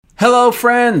Hello,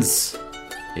 friends.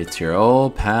 It's your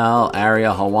old pal,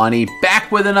 Ariel Helwani,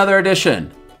 back with another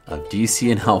edition of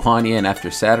DC and Helwani. And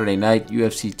after Saturday night,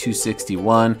 UFC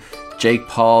 261, Jake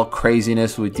Paul,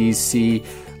 craziness with DC,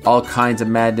 all kinds of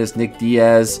madness, Nick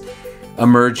Diaz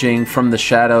emerging from the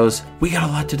shadows. We got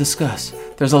a lot to discuss.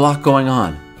 There's a lot going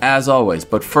on, as always.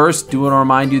 But first, do want to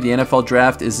remind you, the NFL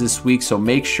Draft is this week, so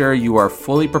make sure you are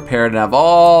fully prepared and have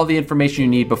all the information you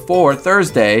need before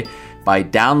Thursday by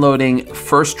downloading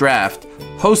First Draft,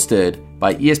 hosted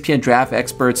by ESPN draft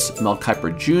experts Mel Kiper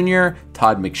Jr.,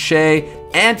 Todd McShay,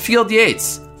 and Field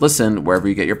Yates. Listen wherever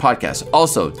you get your podcasts.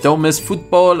 Also, don't miss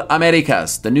Futbol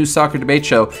Americas, the new soccer debate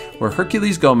show where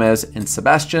Herculez Gomez and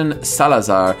Sebastian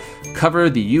Salazar cover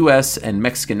the U.S. and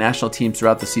Mexican national teams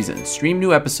throughout the season. Stream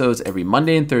new episodes every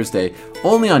Monday and Thursday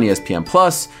only on ESPN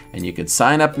Plus, and you can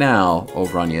sign up now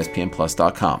over on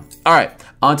ESPNplus.com. All right,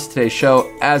 on to today's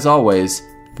show. As always,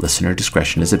 listener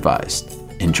discretion is advised.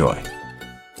 Enjoy.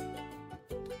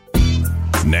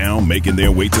 Now making their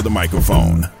way to the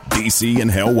microphone, DC and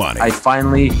Helwani. I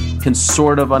finally can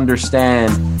sort of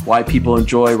understand why people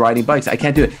enjoy riding bikes. I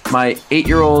can't do it. My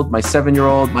 8-year-old, my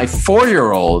 7-year-old, my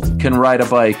 4-year-old can ride a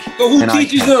bike. So who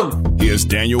teaches them? Here's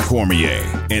Daniel Cormier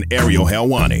and Ariel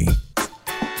Helwani.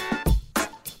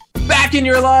 Back in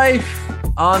your life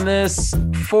on this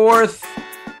 4th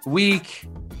week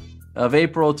of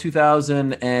April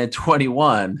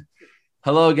 2021.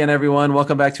 Hello again, everyone.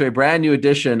 Welcome back to a brand new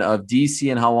edition of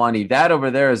DC and Helwani. That over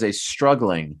there is a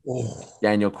struggling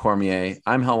Daniel Cormier.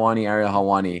 I'm Helwani, Ariel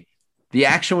Helwani. The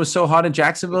action was so hot in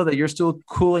Jacksonville that you're still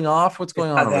cooling off. What's going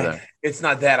on over there? It's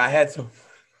not that. I had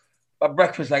my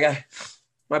breakfast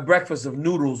of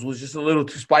noodles was just a little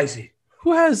too spicy.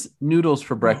 Who has noodles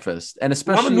for breakfast? And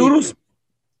especially ramen noodles.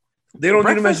 They don't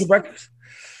need them as your breakfast.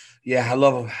 Yeah, I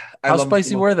love them. How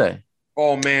spicy were they?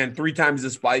 Oh man, 3 times the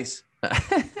spice.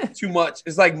 Too much.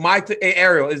 It's like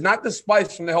Ariel. It's not the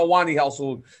spice from the Helwani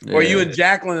household, or you and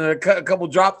Jacqueline and a couple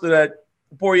drops of that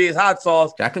Poirier's hot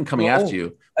sauce. Jacqueline coming after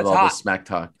you with all this smack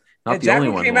talk. Not the Jacqueline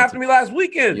only one came after me last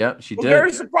weekend. Yep, she did. I'm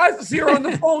very surprised to see her on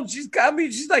the phone. She's got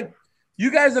me. She's like,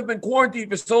 you guys have been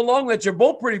quarantined for so long that you're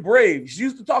both pretty brave. She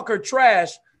used to talk her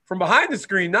trash from behind the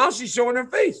screen. Now she's showing her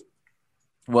face.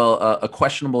 Well, a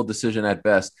questionable decision at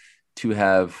best to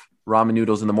have ramen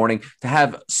noodles in the morning, to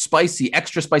have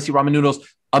extra spicy ramen noodles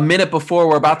a minute before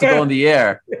we're about to go in the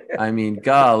air. I mean,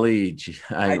 golly.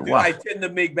 I tend to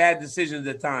make bad decisions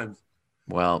at times.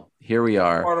 Well, here we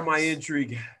are. Part of my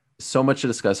intrigue. So much to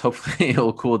discuss. Hopefully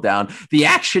it'll cool down. The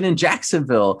action in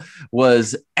Jacksonville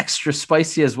was extra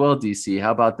spicy as well, DC.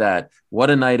 How about that? What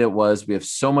a night it was. We have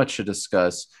so much to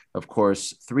discuss. Of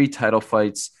course, 3 title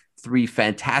fights, 3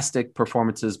 fantastic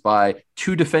performances by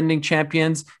 2 defending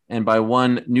champions and by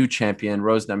 1 new champion,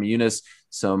 Rose Namajunas.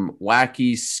 Some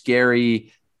wacky,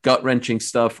 scary, gut-wrenching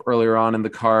stuff earlier on in the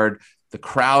card. The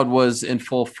crowd was in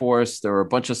full force. There were a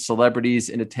bunch of celebrities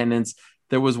in attendance.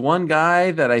 There was one guy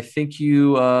that I think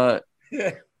you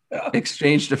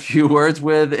exchanged a few words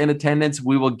with in attendance.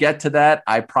 We will get to that.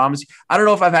 I promise you. I don't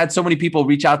know if I've had so many people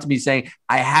reach out to me saying,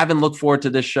 I haven't looked forward to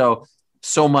this show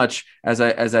so much as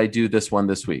I do this one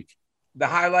this week. The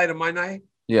highlight of my night?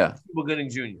 Yeah. Cuba Gooding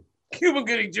Jr. Cuba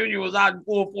Gooding Jr. was out in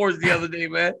full force the other day,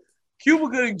 man. Cuba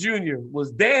Gooding Jr.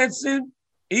 was dancing.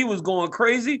 He was going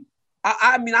crazy.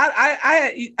 I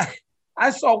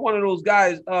saw one of those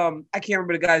guys. I can't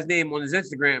remember the guy's name on his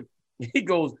Instagram. He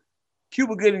goes,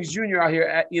 Cuba Gooding Jr. out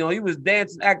here. He was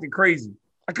dancing, acting crazy.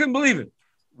 I couldn't believe it.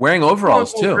 Wearing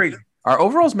overalls too. Crazy. Are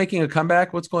overalls making a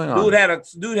comeback? What's going on? Dude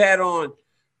had on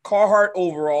Carhartt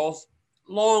overalls,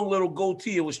 long little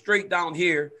goatee. It was straight down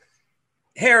here,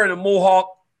 hair in a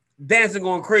mohawk, dancing,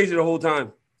 going crazy the whole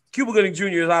time. Cuba Gooding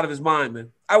Jr. is out of his mind, man.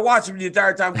 I watched him the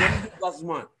entire time. He lost his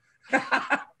mind.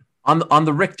 On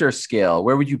the Richter scale,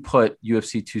 where would you put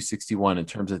UFC 261 in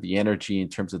terms of the energy, in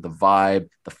terms of the vibe,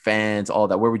 the fans, all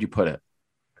that? Where would you put it?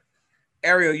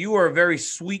 Ariel, you were a very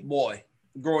sweet boy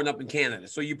growing up in Canada,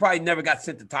 so you probably never got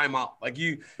sent to timeout. Like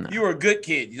you were a good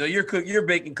kid. You're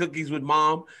baking cookies with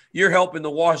mom. You're helping to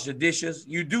wash the dishes.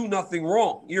 You do nothing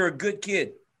wrong. You're a good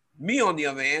kid. Me, on the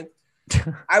other hand,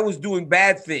 I was doing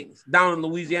bad things down in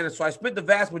Louisiana, so I spent the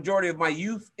vast majority of my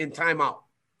youth in timeout.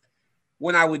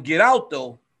 When I would get out,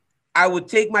 though, I would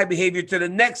take my behavior to the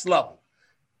next level.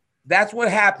 That's what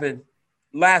happened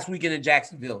last weekend in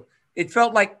Jacksonville. It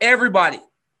felt like everybody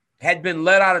had been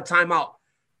let out of timeout.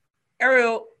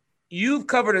 Ariel, you've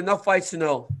covered enough fights to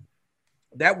know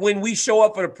that when we show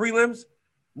up for the prelims,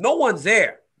 no one's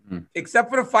there except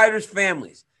for the fighters'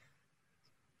 families.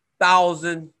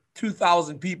 1,000,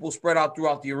 2,000 people spread out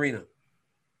throughout the arena.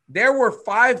 There were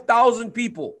 5,000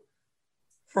 people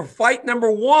for fight number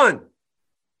 1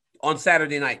 on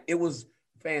Saturday night. It was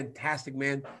fantastic,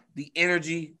 man. The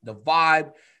energy, the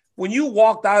vibe. When you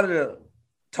walked out of the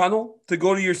tunnel to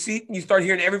go to your seat and you start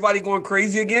hearing everybody going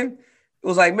crazy again, it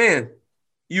was like, man,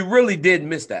 you really did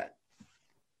miss that.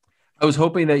 I was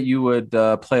hoping that you would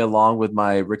play along with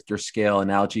my Richter scale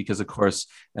analogy because, of course,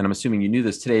 and I'm assuming you knew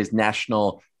this, today is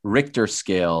National Richter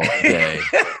Scale Day.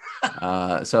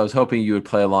 So I was hoping you would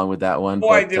play along with that one.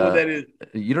 No idea what that is.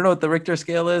 You don't know what the Richter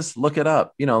scale is? Look it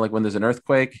up. You know, like when there's an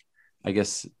earthquake, I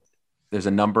guess there's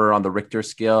a number on the Richter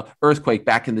scale. Earthquake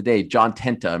back in the day, John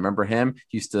Tenta, remember him?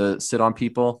 He used to sit on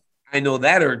people. I know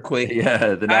that earthquake.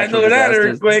 Yeah, I know that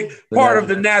earthquake. Part of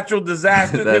the natural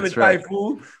disaster. That's right.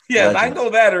 Typhoon. Yes, I know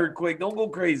that earthquake. Don't go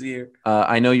crazy here.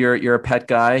 I know you're a pet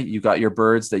guy. You got your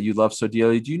birds that you love so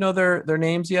dearly. Do you know their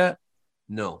names yet?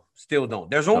 No, still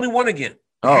don't. There's only one again.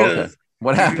 Oh, okay.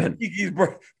 What happened?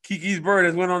 Kiki's bird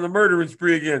has went on the murdering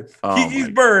spree again. Oh, Kiki's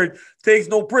bird takes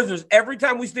no prisoners. Every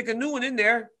time we stick a new one in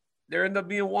there, there end up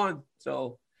being one.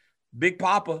 So Big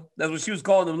Papa, that's what she was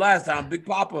calling him last time. Big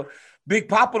Papa. Big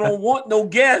Papa don't want no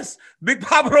guests. Big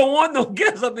Papa don't want no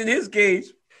guests up in his cage.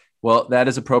 Well, that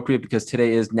is appropriate because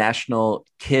today is National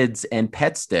Kids and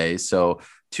Pets Day. So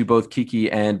to both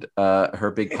Kiki and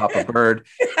her Big Papa bird,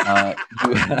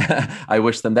 I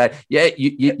wish them that. Yeah,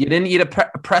 you didn't eat a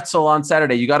pretzel on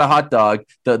Saturday. You got a hot dog.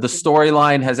 The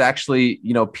storyline has actually,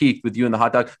 peaked with you and the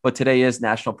hot dog. But today is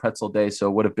National Pretzel Day, so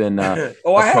it would have been I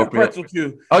had a pretzel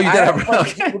too. Oh, you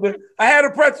did? I had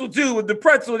a pretzel too, but the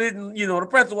pretzel didn't, the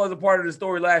pretzel wasn't part of the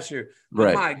story last year. But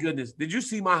right. My goodness, did you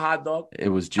see my hot dog? It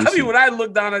was juicy. I mean, when I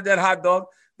looked down at that hot dog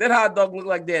looked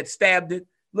like they had stabbed it.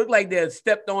 Looked like they had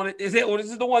stepped on it. This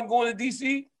is the one going to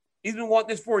D.C.? He's been wanting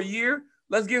this for a year.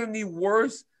 Let's give him the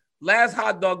worst last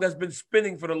hot dog that's been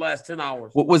spinning for the last 10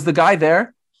 hours. What was the guy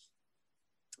there?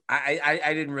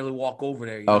 I didn't really walk over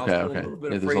there. Okay. I was a little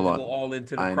bit afraid to go all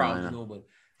into the crowd. But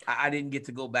I didn't get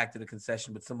to go back to the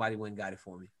concession, but somebody went and got it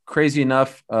for me. Crazy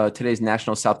enough, today's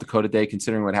National South Dakota Day,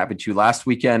 considering what happened to you last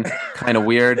weekend, kind of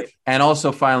weird. And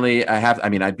also, finally,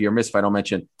 I'd be remiss if I don't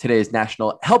mention today is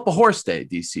National Help a Horse Day,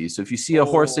 DC. So if you see a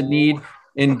horse in need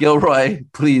in Gilroy,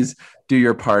 please do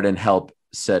your part and help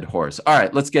said horse. All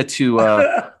right, let's get to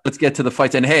the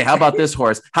fights. And hey, how about this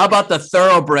horse? How about the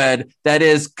thoroughbred that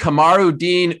is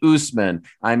Kamaruddin Usman?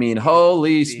 I mean,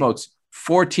 holy smokes,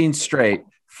 14 straight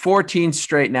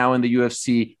now in the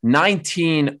UFC,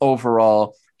 19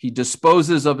 overall. He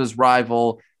disposes of his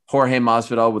rival, Jorge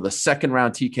Masvidal, with a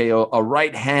second-round TKO, a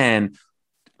right hand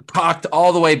cocked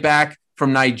all the way back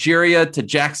from Nigeria to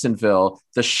Jacksonville.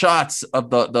 The shots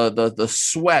of the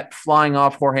sweat flying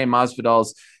off Jorge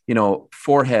Masvidal's,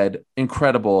 forehead,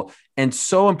 incredible. And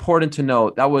so important to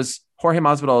note, that was Jorge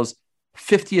Masvidal's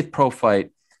 50th pro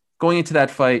fight. Going into that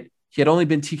fight, he had only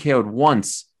been TKO'd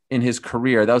once in his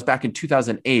career. That was back in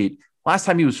 2008. Last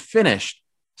time he was finished,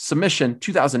 submission,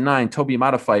 2009, Toby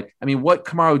Imada fight. I mean, what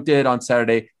Kamaru did on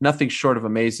Saturday, nothing short of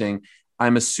amazing.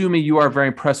 I'm assuming you are very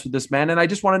impressed with this man. And I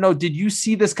just want to know, did you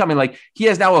see this coming? Like, he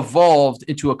has now evolved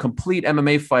into a complete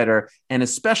MMA fighter. And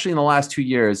especially in the last 2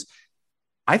 years,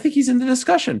 I think he's in the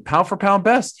discussion, pound for pound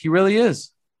best. He really is.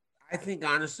 I think,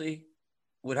 honestly,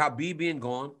 with Habib being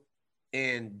gone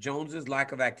and Jones's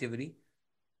lack of activity,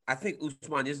 I think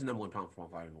Usman is the number one pound for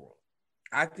pound fighter in the world.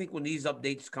 I think when these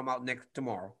updates come out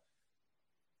tomorrow,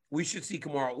 we should see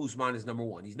Kamaru Usman as number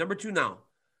one. He's number two now.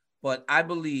 But I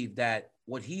believe that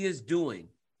what he is doing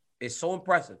is so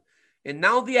impressive. And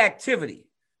now the activity,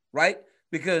 right?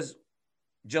 Because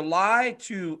July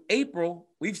to April,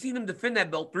 we've seen him defend that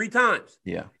belt 3 times.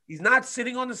 Yeah. He's not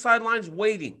sitting on the sidelines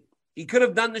waiting. He could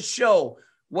have done the show,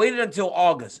 waited until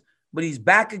August, but he's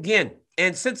back again.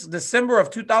 And since December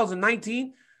of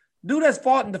 2019, dude has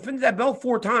fought and defended that belt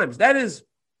 4 times. That is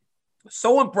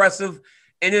so impressive.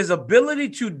 And his ability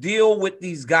to deal with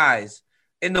these guys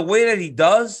in the way that he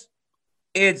does,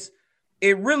 it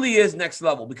really is next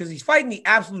level because he's fighting the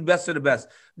absolute best of the best.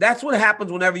 That's what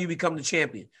happens whenever you become the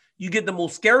champion. You get the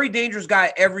most scary, dangerous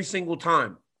guy every single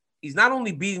time. He's not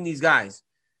only beating these guys,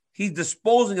 he's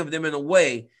disposing of them in a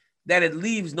way that it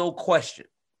leaves no question.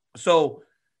 So,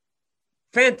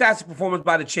 fantastic performance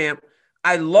by the champ.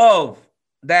 I love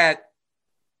that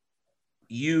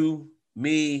you,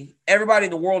 me, everybody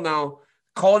in the world now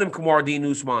calling him Kamaruddin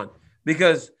Usman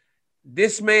because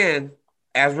this man,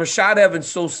 as Rashad Evans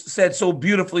said so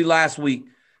beautifully last week,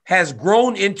 has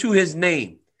grown into his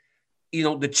name.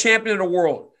 The champion of the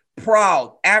world,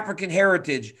 proud African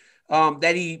heritage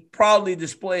that he proudly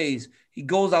displays. He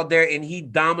goes out there and he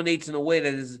dominates in a way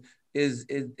that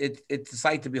it's a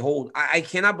sight to behold. I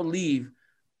cannot believe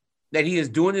that he is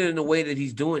doing it in the way that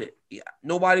he's doing it. Yeah,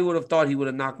 nobody would have thought he would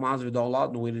have knocked Masvidal out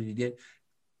in the way that he did.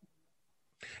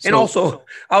 And also,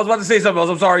 I was about to say something else.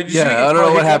 I'm sorry. Yeah, I don't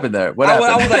know what happened there. What happened?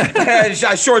 I was like,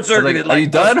 I short-circuited. Are you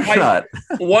done or not?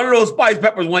 One of those spiced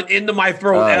peppers went into my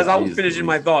throat as I was finishing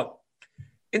my thought.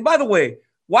 And by the way,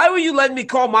 why were you letting me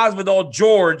call Masvidal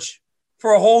George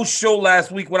for a whole show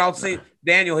last week without saying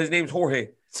Daniel? His name's Jorge.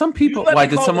 Some people. Why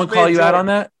did someone call you out on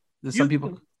that? Some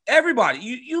people. Everybody,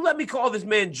 you let me call this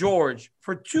man George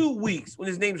for 2 weeks when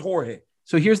his name's Jorge.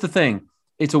 So here's the thing.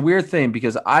 It's a weird thing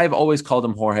because I've always called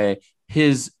him Jorge.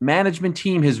 His management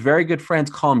team, his very good friends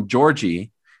call him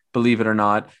Georgie, believe it or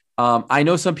not. I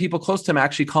know some people close to him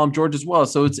actually call him George as well.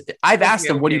 So I've asked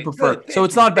him, what do you prefer? Good, so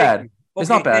it's not bad. It's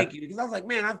not bad. Thank you. Because I was like,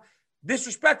 man, I'm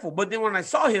disrespectful. But then when I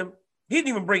saw him, he didn't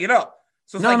even bring it up.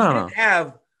 So it's he didn't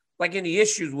have like any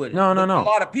issues with it. No. A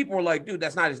lot of people were like, dude,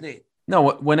 that's not his name.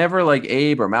 No, whenever like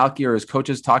Abe or Malky or his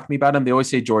coaches talk to me about him, they always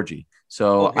say Georgie.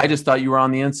 So I just thought you were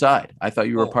on the inside. I thought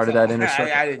you were part of that inner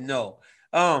circle. I didn't know.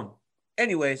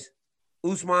 Anyways,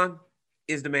 Usman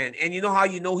is the man. And you know how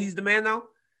you know he's the man now?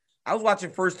 I was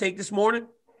watching First Take this morning.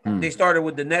 They started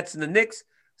with the Nets and the Knicks.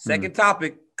 Second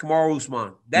topic, Kamaru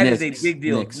Usman. That is a big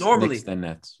deal.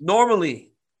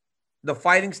 Normally, the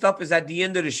fighting stuff is at the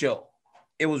end of the show.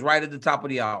 It was right at the top of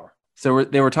the hour. So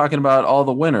they were talking about all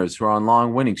the winners who are on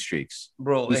long winning streaks.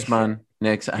 Bro, Usman,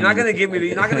 Knicks. You're not gonna give me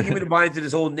the buy into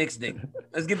this whole Knicks thing.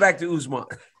 Let's get back to Usman.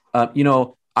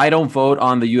 I don't vote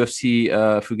on the UFC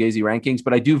Fugazi rankings,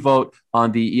 but I do vote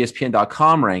on the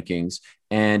ESPN.com rankings,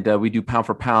 and we do pound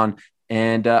for pound.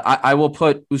 And I will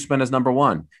put Usman as number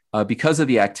one because of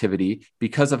the activity,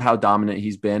 because of how dominant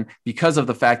he's been, because of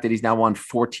the fact that he's now won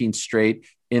 14 straight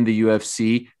in the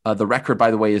UFC. The record, by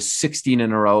the way, is 16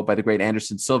 in a row by the great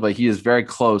Anderson Silva. He is very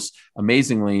close,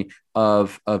 amazingly,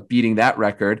 of beating that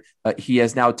record. He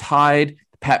has now tied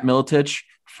Pat Miletich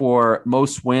for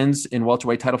most wins in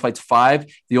welterweight title fights, 5.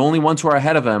 The only ones who are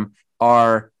ahead of him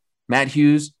are Matt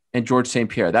Hughes and George St.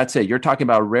 Pierre. That's it. You're talking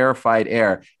about rarefied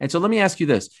air. And so let me ask you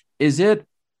this. Is it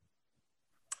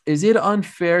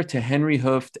unfair to Henry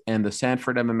Hooft and the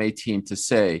Sanford MMA team to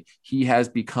say he has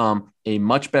become a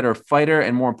much better fighter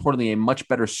and, more importantly, a much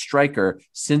better striker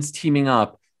since teaming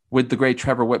up with the great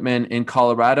Trevor Whitman in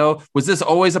Colorado? Was this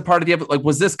always a part of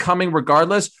was this coming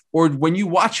regardless? Or when you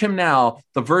watch him now,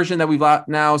 the version that we've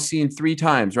now seen 3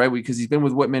 times, right? Because he's been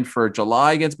with Whitman for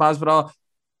July against Masvidal,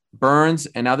 Burns,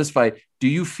 and now this fight, do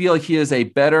you feel he is a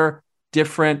better,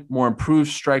 different, more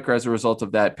improved striker as a result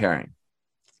of that pairing?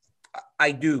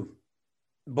 I do.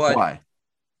 But why?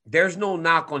 There's no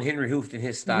knock on Henry Hooft and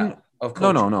his style of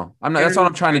coaching. No. I'm not. That's what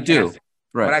I'm trying to do.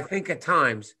 Right. But I think at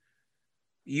times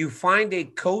you find a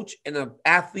coach and an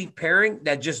athlete pairing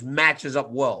that just matches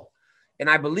up well. And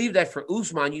I believe that for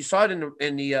Usman, you saw it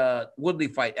in the Woodley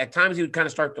fight. At times he would kind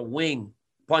of start to wing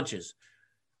punches.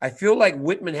 I feel like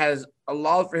Whitman has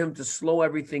allowed for him to slow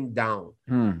everything down.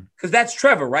 Because that's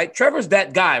Trevor, right? Trevor's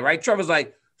that guy, right? Trevor's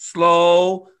like,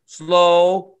 slow.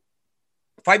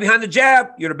 Fight behind the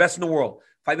jab, you're the best in the world.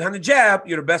 Fight behind the jab,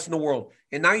 you're the best in the world.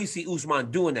 And now you see Usman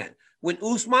doing that. When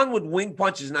Usman would wing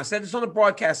punches, and I said this on the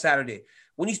broadcast Saturday,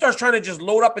 when he starts trying to just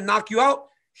load up and knock you out,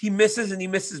 he misses, and he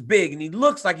misses big, and he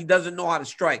looks like he doesn't know how to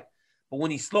strike. But when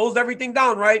he slows everything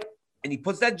down, right, and he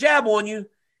puts that jab on you,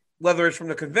 whether it's from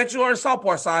the conventional or the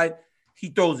southpaw side, he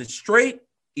throws it straight,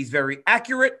 he's very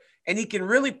accurate, and he can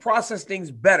really process things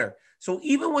better. So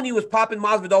even when he was popping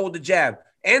Masvidal with the jab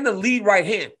and the lead right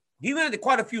hand, he even had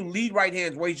quite a few lead right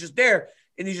hands where he's just there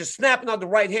and he's just snapping out the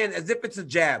right hand as if it's a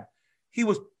jab. He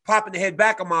was popping the head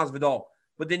back on Masvidal,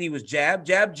 but then he was jab.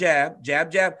 Then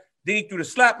he threw the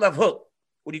slap left hook.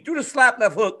 When he threw the slap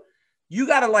left hook, you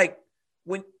got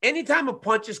to anytime a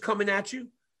punch is coming at you,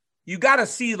 you got to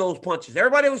see those punches.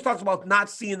 Everybody always talks about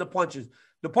not seeing the punches.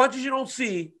 The punches you don't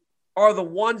see are the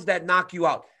ones that knock you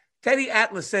out. Teddy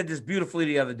Atlas said this beautifully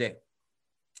the other day.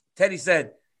 Teddy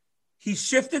said, he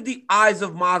shifted the eyes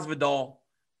of Masvidal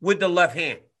with the left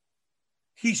hand.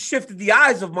 He shifted the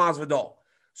eyes of Masvidal.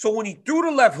 So when he threw the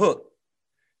left hook,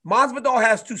 Masvidal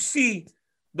has to see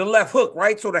the left hook,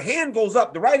 right? So the hand goes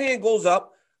up, the right hand goes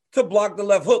up to block the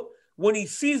left hook. When he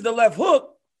sees the left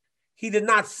hook, he did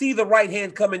not see the right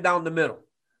hand coming down the middle.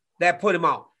 That put him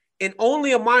out. And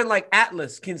only a mind like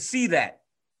Atlas can see that,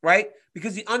 right?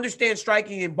 Because he understands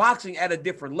striking and boxing at a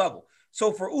different level.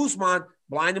 So for Usman,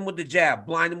 blind him with the jab,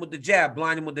 blind him with the jab,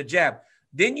 blind him with the jab.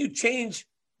 Then you change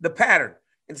the pattern.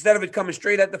 Instead of it coming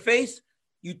straight at the face,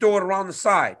 you throw it around the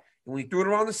side. And when you threw it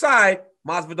around the side,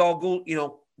 Masvidal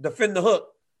go, defend the hook.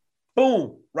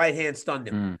 Boom, right hand stunned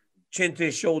him. Chin to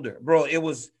his shoulder. Bro, it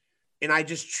was, and I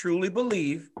just truly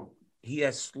believe he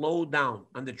has slowed down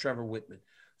under Trevor Whitman.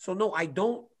 So no, I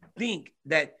don't think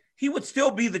that he would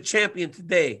still be the champion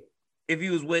today if he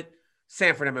was with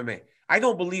Sanford MMA. I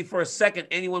don't believe for a second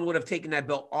anyone would have taken that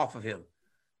belt off of him.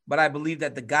 But I believe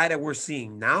that the guy that we're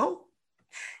seeing now,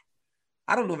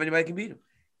 I don't know if anybody can beat him.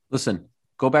 Listen,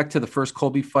 go back to the first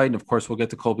Colby fight, and of course we'll get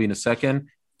to Colby in a second.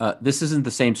 This isn't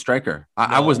the same striker.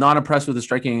 I was not impressed with the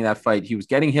striking in that fight. He was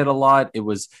getting hit a lot. It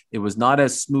was not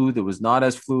as smooth. It was not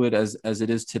as fluid as it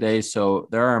is today. So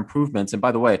there are improvements. And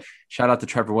by the way, shout out to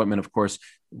Trevor Whitman. Of course,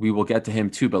 we will get to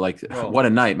him too. But what a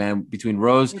night, man! Between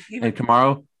Rose and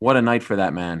Kamaru, what a night for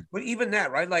that man. But even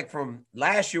that, right? Like from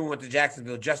last year, we went to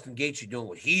Jacksonville. Justin Gaethje doing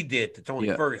what he did to Tony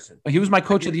Ferguson. He was my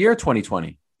coach of the year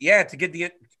 2020. Yeah, to get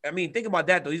think about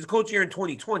that though. He's a coach of the year in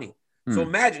 2020. So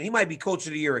imagine he might be coach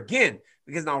of the year again.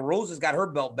 Because now Rose has got her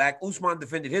belt back. Usman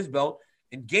defended his belt.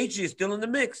 And Gaethje is still in the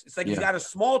mix. It's like he's got a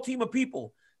small team of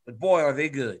people. But, boy, are they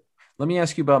good. Let me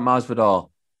ask you about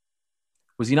Masvidal.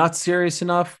 Was he not serious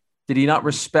enough? Did he not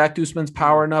respect Usman's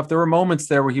power enough? There were moments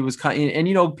there where he was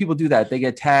and people do that. They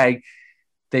get tagged.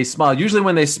 They smile. Usually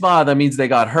when they smile, that means they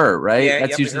got hurt, right? Yeah,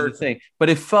 that's usually the thing. But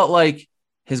it felt like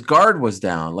his guard was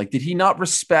down. Like, did he not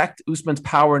respect Usman's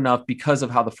power enough because of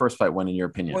how the first fight went, in your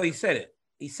opinion? Well, he said it.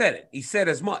 He said it. He said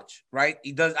as much, right?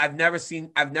 He does. I've never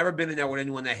been in there with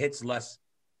anyone that hits less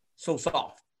so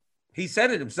soft. He said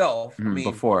it himself.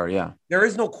 Before, yeah. There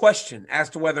is no question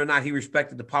as to whether or not he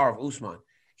respected the power of Usman.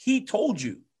 He told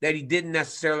you that he didn't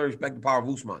necessarily respect the power of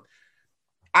Usman.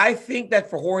 I think that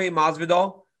for Jorge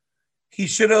Masvidal, he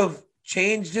should have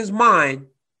changed his mind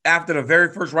after the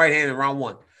very first right hand in round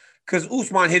one. Because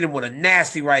Usman hit him with a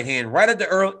nasty right hand right at the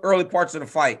early parts of the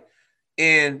fight.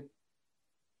 And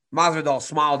Masvidal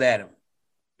smiled at him.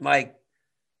 Like,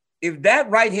 if that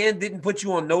right hand didn't put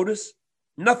you on notice,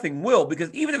 nothing will. Because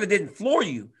even if it didn't floor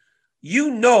you,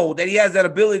 you know that he has that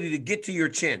ability to get to your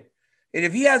chin. And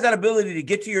if he has that ability to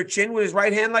get to your chin with his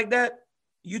right hand like that,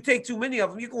 you take too many of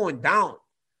them, you're going down.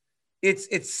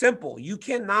 It's simple. You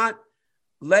cannot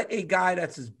let a guy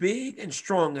that's as big and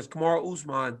strong as Kamaru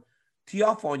Usman tee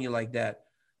off on you like that.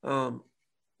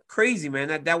 Crazy,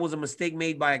 man. That was a mistake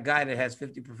made by a guy that has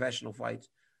 50 professional fights.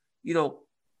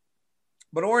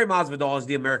 But Jorge Masvidal is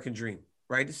the American dream,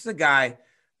 right? This is a guy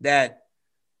that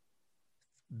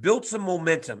built some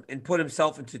momentum and put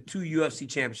himself into 2 UFC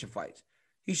championship fights.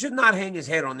 He should not hang his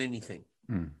head on anything.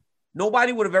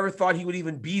 Nobody would have ever thought he would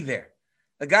even be there.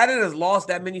 A guy that has lost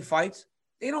that many fights,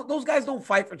 those guys don't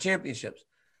fight for championships.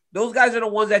 Those guys are the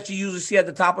ones that you usually see at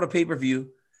the top of the pay-per-view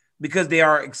because they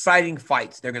are exciting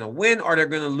fights. They're going to win or they're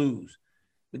going to lose.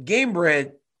 But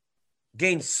Gamebred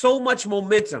gained so much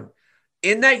momentum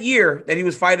in that year that he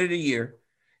was fighter of the year.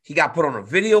 He got put on a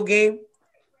video game.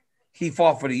 He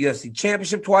fought for the UFC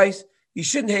championship twice. He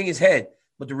shouldn't hang his head.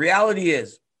 But the reality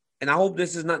is, and I hope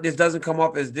this doesn't come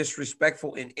off as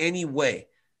disrespectful in any way.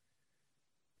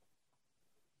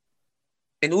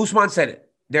 And Usman said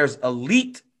it. There's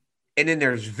elite and then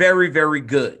there's very, very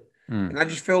good. And I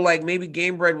just feel like maybe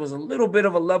Gamebred was a little bit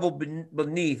of a level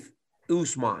beneath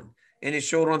Usman. And it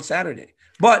showed on Saturday.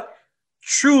 But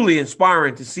truly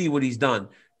inspiring to see what he's done.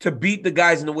 To beat the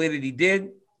guys in the way that he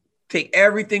did. Take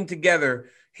everything together.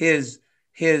 His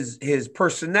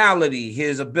personality,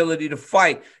 his ability to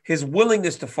fight, his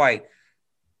willingness to fight.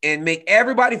 And make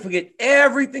everybody forget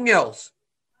everything else.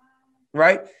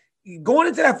 Right? Going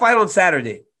into that fight on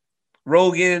Saturday,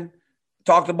 Rogan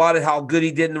talked about it, how good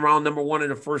he did in round number 1 in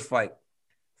the first fight.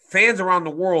 Fans around the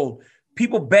world,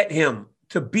 people bet him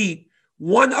to beat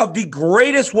one of the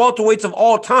greatest welterweights of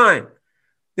all time.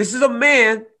 This is a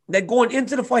man that going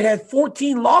into the fight had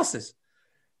 14 losses.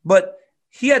 But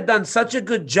he had done such a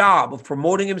good job of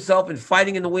promoting himself and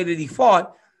fighting in the way that he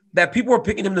fought that people were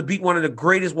picking him to beat one of the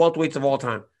greatest welterweights of all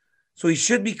time. So he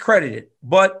should be credited.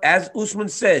 But as Usman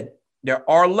said, there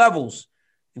are levels.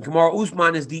 And Kamaru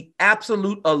Usman is the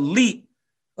absolute elite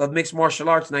of mixed martial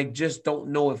arts. And I just don't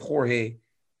know if Jorge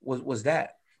was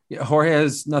that. Yeah, Jorge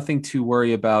has nothing to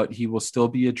worry about. He will still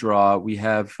be a draw. We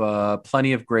have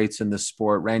plenty of greats in this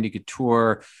sport. Randy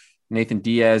Couture, Nathan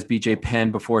Diaz, BJ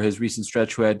Penn before his recent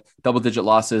stretch who had double-digit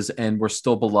losses and were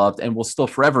still beloved and will still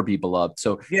forever be beloved.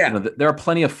 So there are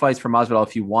plenty of fights for Masvidal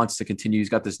if he wants to continue. He's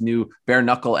got this new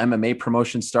bare-knuckle MMA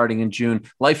promotion starting in June.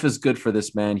 Life is good for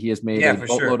this man. He has made a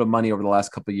boatload of money over the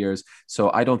last couple of years.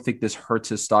 So I don't think this hurts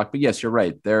his stock. But yes, you're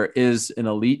right. There is an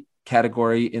elite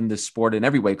category in this sport in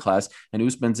every weight class, and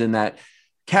Usman's in that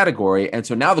category. And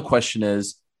so now the question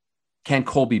is, can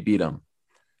Colby beat him?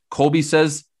 Colby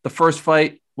says the first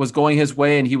fight was going his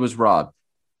way and he was robbed.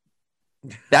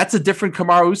 That's a different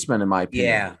Kamaru Usman, in my opinion.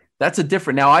 Yeah. That's a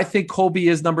different. Now, I think Colby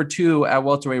is number 2 at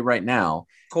welterweight right now.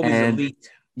 Colby's elite.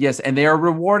 Yes, and they are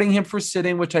rewarding him for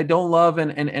sitting, which I don't love.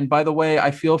 And by the way,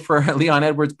 I feel for Leon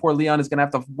Edwards. Poor Leon is going to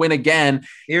have to win again.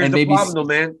 Here's the problem, though,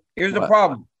 man. Here's the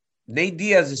problem. Nate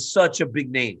Diaz is such a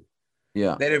big name.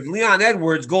 Yeah. That if Leon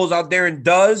Edwards goes out there and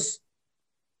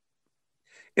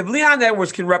if Leon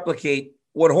Edwards can replicate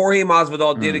what Jorge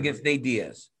Masvidal did against Nate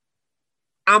Diaz,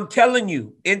 I'm telling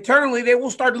you, internally, they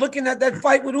will start looking at that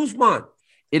fight with Usman.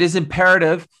 It is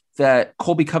imperative that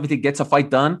Colby Covington gets a fight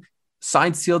done,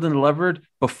 signed, sealed, and delivered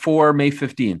before May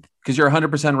 15th, because you're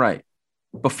 100% right.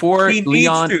 Before He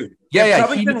Leon, needs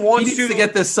to. he needs to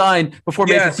get this signed before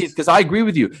May 15th, because I agree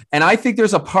with you. And I think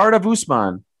there's a part of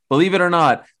Usman, believe it or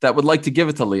not, that would like to give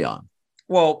it to Leon.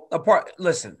 Well,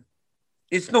 listen,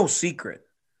 it's no secret.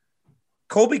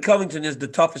 Colby Covington is the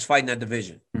toughest fight in that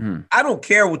division. Mm-hmm. I don't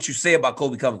care what you say about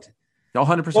Colby Covington.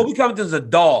 100%. Colby Covington's a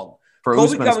dog. For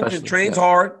Colby Usman Covington trains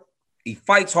hard. He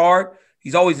fights hard.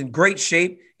 He's always in great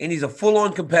shape, and he's a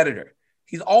full-on competitor.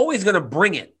 He's always going to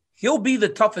bring it. He'll be the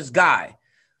toughest guy.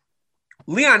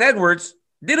 Leon Edwards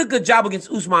did a good job against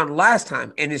Usman last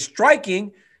time, and his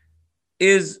striking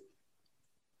is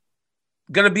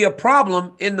going to be a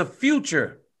problem in the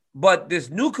future. But this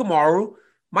new Kamaru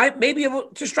may be able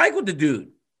to strike with the dude.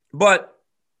 But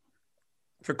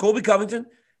for Colby Covington,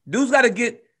 dude's got to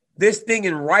get this thing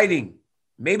in writing.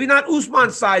 Maybe not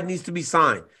Usman's side needs to be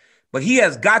signed, but he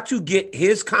has got to get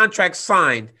his contract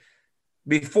signed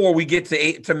before we get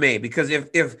to May. Because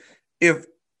if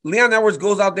Leon Edwards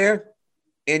goes out there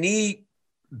and he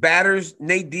batters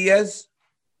Nate Diaz,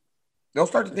 they'll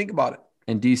start to think about it.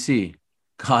 And DC,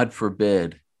 God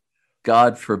forbid,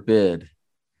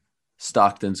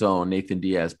 Stockton's own Nathan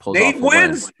Diaz pulls off Nate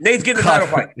wins. Win. Nate's getting a title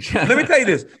fight. Let me tell you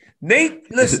this.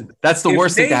 Nate, listen. That's the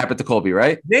worst thing to happen to Colby,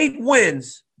 right? Nate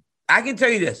wins. I can tell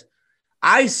you this.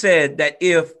 I said that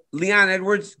if Leon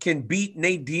Edwards can beat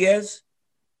Nate Diaz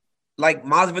like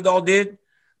Masvidal did,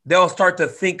 they'll start to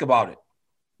think about it.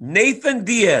 Nathan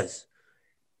Diaz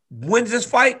wins this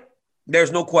fight,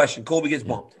 there's no question. Colby gets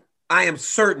bumped. I am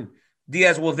certain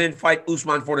Diaz will then fight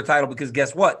Usman for the title, because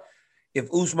guess what?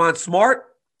 If Usman's smart,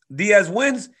 Diaz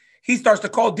wins, he starts to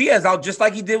call Diaz out just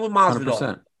like he did with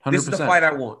Masvidal. 100%. This is the fight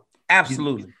I want.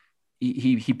 Absolutely.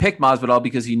 He picked Masvidal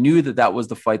because he knew that was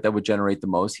the fight that would generate the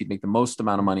most. He'd make the most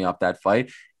amount of money off that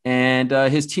fight. And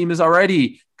his team is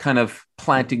already kind of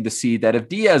planting the seed that if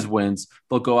Diaz wins,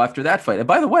 they'll go after that fight. And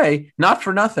by the way, not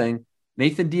for nothing,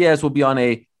 Nathan Diaz will be on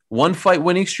a one-fight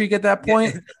winning streak at that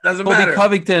point. Doesn't Colby matter.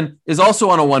 Covington is also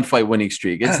on a one-fight winning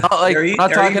streak. It's not like we're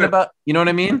not talking about, you know what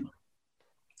I mean?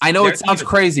 I know it sounds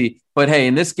crazy, but hey,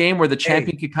 in this game where the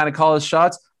champion could kind of call his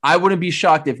shots, I wouldn't be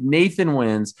shocked if Nathan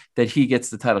wins that he gets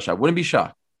the title shot. Wouldn't be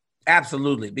shocked.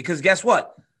 Absolutely. Because guess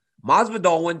what?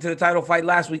 Masvidal went to the title fight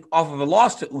last week off of a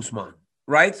loss to Usman,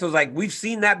 right? So it's like we've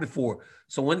seen that before.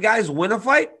 So when guys win a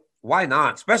fight, why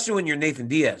not? Especially when you're Nathan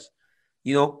Diaz.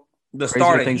 You know, the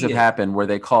start Crazy things have happened where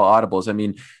they call audibles. I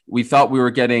mean, we thought we were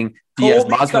getting Diaz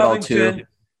Masvidal too.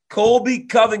 Colby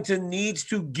Covington needs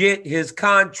to get his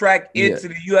contract into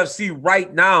the UFC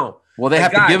right now. Well, they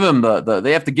have to give him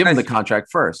the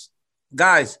contract first.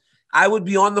 Guys, I would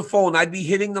be on the phone. I'd be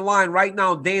hitting the line right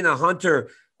now. Dana, Hunter,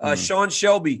 Sean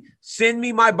Shelby, send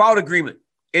me my bout agreement.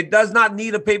 It does not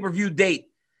need a pay-per-view date.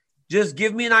 Just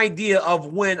give me an idea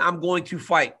of when I'm going to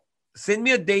fight. Send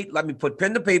me a date. Let me put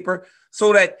pen to paper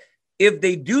so that if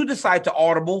they do decide to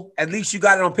audible, at least you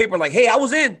got it on paper. Like, hey, I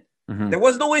was in. Mm-hmm. There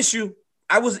was no issue.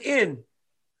 I was in.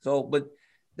 So, but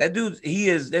that dude,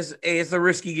 it's a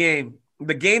risky game.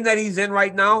 The game that he's in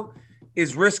right now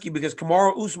is risky because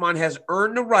Kamaru Usman has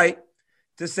earned the right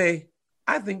to say,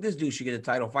 I think this dude should get a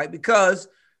title fight because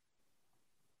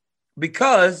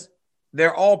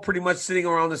they're all pretty much sitting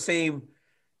around the same.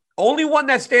 Only one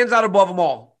that stands out above them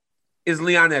all is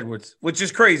Leon Edwards, which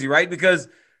is crazy, right? Because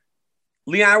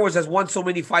Leon Edwards has won so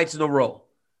many fights in a row.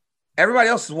 Everybody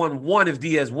else has won one if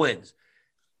Diaz wins.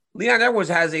 Leon Edwards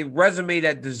has a resume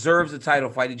that deserves a title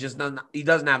fight. He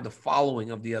doesn't have the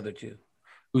following of the other two.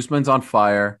 Usman's on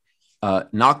fire.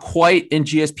 Not quite in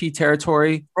GSP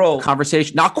territory. Bro.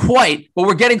 Conversation. Not quite, but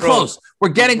we're getting close. We're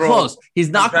getting close. He's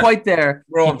not quite there.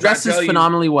 He dresses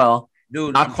phenomenally well.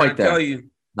 Dude, not quite there.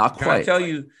 Not quite. I tell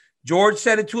you, George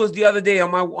said it to us the other day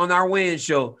on our weigh-in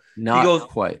show. Not he goes,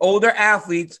 quite. Older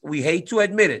athletes, we hate to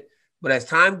admit it, but as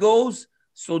time goes,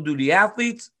 so do the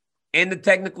athletes and the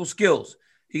technical skills.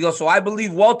 He goes, so I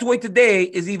believe welterweight today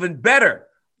is even better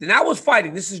than I was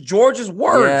fighting. This is George's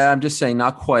words. Yeah, I'm just saying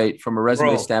not quite from a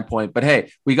resume standpoint. But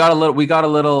hey, we got a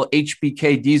little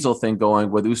HBK Diesel thing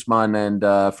going with Usman and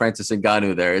Francis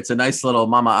Ngannou there. It's a nice little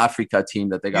Mama Africa team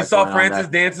that they got. You saw Francis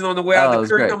dancing on the way out of the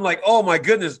curtain. Great. I'm like, oh my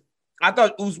goodness. I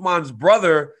thought Usman's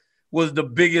brother was the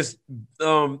biggest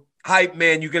hype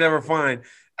man you could ever find.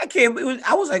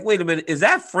 I was like, wait a minute, is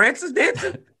that Francis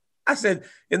dancing? I said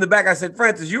in the back, I said,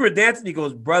 Francis, you were dancing. He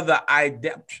goes, brother, I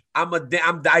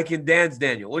can dance,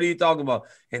 Daniel. What are you talking about?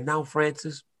 And now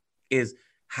Francis is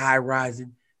high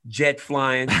rising, jet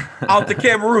flying out to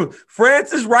Cameroon.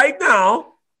 Francis right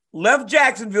now left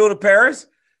Jacksonville to Paris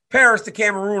to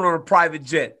Cameroon on a private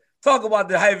jet. Talk about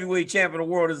the heavyweight champion of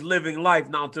the world is living life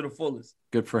now to the fullest.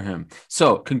 Good for him.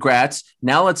 So congrats.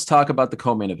 Now let's talk about the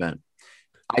co-main event.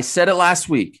 I said it last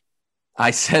week.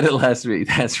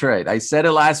 That's right. I said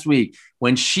it last week.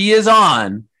 When she is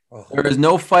on, there is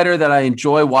no fighter that I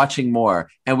enjoy watching more.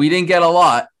 And we didn't get a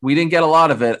lot.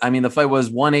 Of it. I mean, the fight was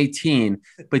 118.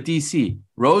 But DC,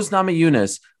 Rose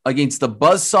Namajunas against the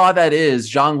buzzsaw that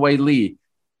is Zhang Weili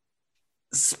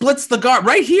splits the guard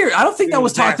right here. I don't think that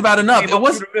was talked about enough. It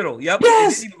was the middle. Yep.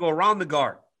 Yes. It didn't even go around the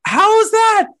guard. How is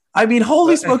that? I mean,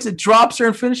 holy smokes, it drops her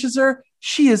and finishes her.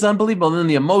 She is unbelievable. And then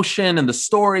the emotion and the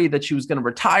story that she was going to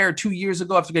retire 2 years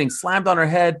ago after getting slammed on her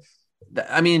head.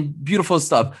 I mean, beautiful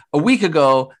stuff. A week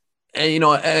ago,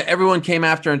 everyone came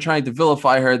after her and trying to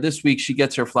vilify her. This week, she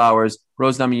gets her flowers.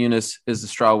 Rose Namajunas is the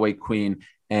strawweight queen.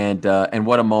 And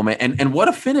what a moment. And what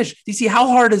a finish. DC, how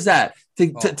hard is that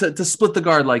to split the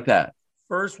guard like that?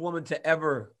 First woman to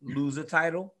ever lose a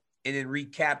title and then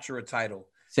recapture a title.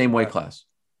 Same weight class.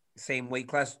 Same weight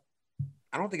class.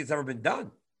 I don't think it's ever been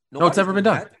done. No, it's never been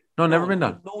done. No, never been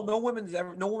done. No woman's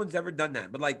ever done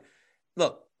that. But like,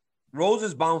 look, Rose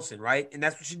is bouncing, right? And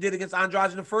that's what she did against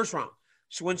Andrade in the first round.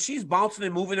 When she's bouncing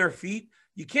and moving her feet,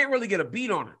 you can't really get a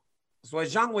beat on her. So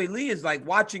as Zhang Weili is like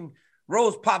watching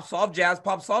Rose pop soft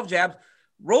jabs,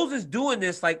 Rose is doing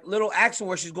this like little action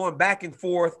where she's going back and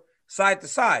forth, side to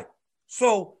side.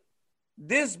 So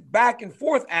this back and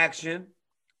forth action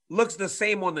looks the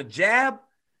same on the jab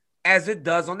as it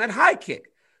does on that high kick.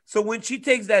 So when she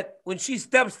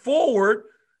steps forward,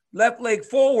 left leg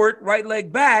forward, right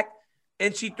leg back,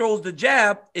 and she throws the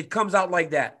jab, it comes out like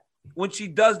that. When she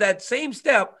does that same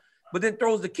step, but then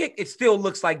throws the kick, it still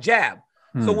looks like jab.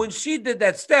 So when she did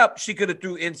that step, she could have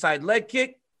threw inside leg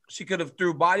kick, she could have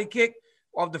threw body kick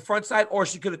off the front side, or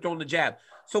she could have thrown the jab.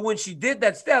 So when she did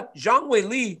that step, Zhang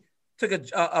Weili took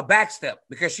a back step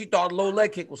because she thought low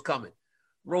leg kick was coming.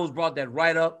 Rose brought that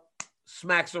right up,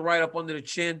 smacks her right up under the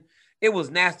chin. It was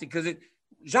nasty because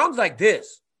Zhang's like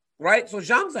this, right? So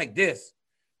Zhang's like this.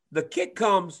 The kick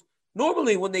comes,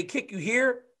 normally when they kick you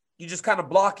here, you just kind of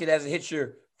block it as it hits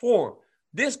your forearm.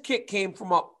 This kick came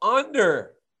from up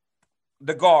under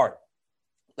the guard,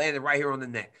 landed right here on the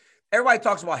neck. Everybody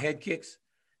talks about head kicks.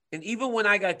 And even when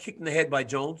I got kicked in the head by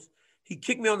Jones, he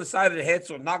kicked me on the side of the head,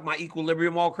 so it knocked my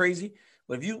equilibrium all crazy.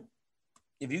 But if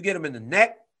you get him in the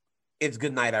neck, it's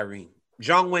good night, Irene.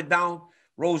 Zhang went down.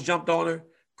 Rose jumped on her.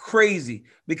 Crazy.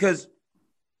 Because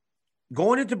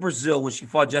going into Brazil when she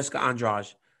fought Jessica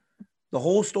Andrade, the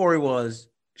whole story was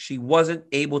she wasn't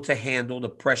able to handle the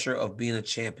pressure of being a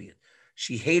champion.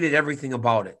 She hated everything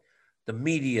about it. The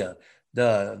media,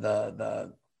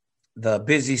 the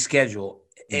busy schedule.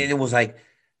 And it was like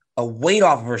a weight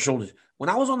off of her shoulders. When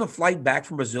I was on the flight back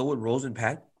from Brazil with Rose and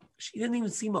Pat, she didn't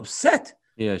even seem upset.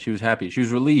 Yeah, she was happy. She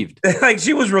was relieved. Like,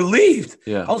 she was relieved.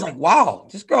 Yeah. I was like, wow,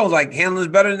 this girl's like handling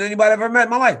this better than anybody I've ever met in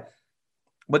my life.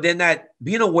 But then that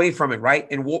being away from it, right,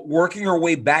 and working her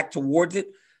way back towards it,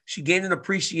 she gained an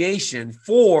appreciation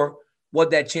for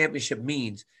what that championship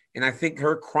means. And I think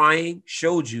her crying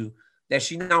showed you that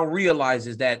she now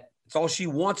realizes that it's all she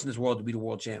wants in this world to be the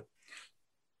world champ.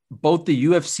 Both the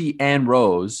UFC and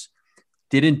Rose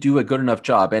didn't do a good enough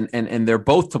job. And they're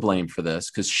both to blame for this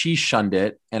because she shunned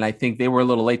it. And I think they were a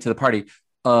little late to the party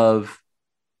of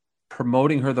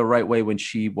promoting her the right way when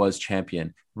she was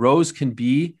champion. Rose can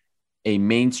be a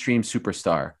mainstream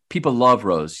superstar. People love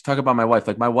Rose. You talk about my wife.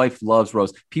 Like, my wife loves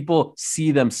Rose. People see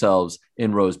themselves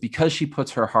in Rose because she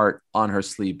puts her heart on her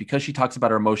sleeve, because she talks about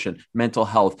her emotion, mental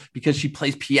health, because she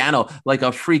plays piano like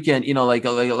a freaking,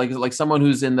 like someone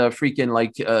who's in the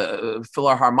freaking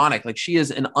Philharmonic. Like, she is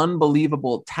an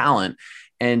unbelievable talent.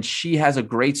 And she has a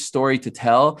great story to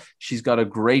tell. She's got a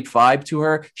great vibe to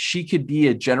her. She could be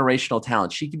a generational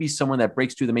talent. She could be someone that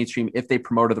breaks through the mainstream if they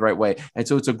promote her the right way. And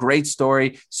so it's a great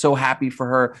story. So happy for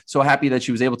her. So happy that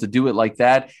she was able to do it like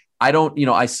that. I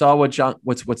saw what John,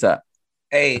 what's that?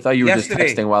 Hey, I thought you were just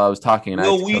texting while I was talking.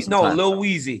 Lil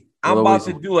Weezy. I'm about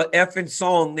to do an effing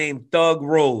song named Thug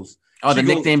Rose. Oh, the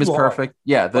nickname is perfect.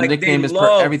 Yeah, the nickname is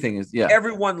perfect. Everything is, yeah.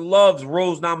 Everyone loves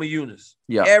Rose Namajunas.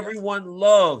 Yeah. Everyone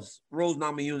loves Rose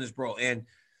Namajunas, bro. And,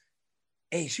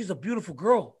 hey, she's a beautiful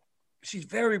girl. She's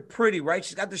very pretty, right?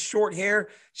 She's got the short hair.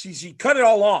 She cut it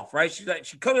all off, right? She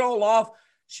cut it all off.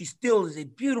 She still is a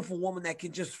beautiful woman that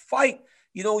can just fight.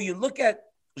 You know, you look at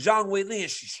Zhang Weili, and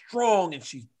she's strong and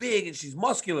she's big and she's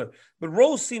muscular. But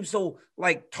Rose seems so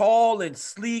like tall and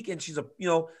sleek, and she's a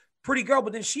pretty girl.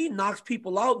 But then she knocks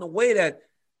people out in a way that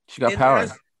she got power.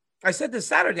 I said this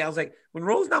Saturday, I was like, when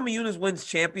Rose Namajunas wins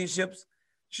championships,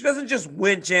 she doesn't just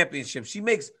win championships. She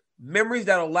makes memories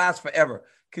that'll last forever.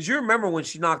 Because you remember when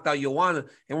she knocked out Joanna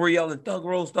and we're yelling, Thug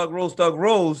Rose, Thug Rose, Thug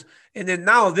Rose. And then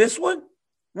now this one,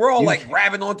 we're all like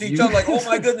grabbing onto each other like, oh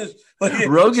my goodness. Like,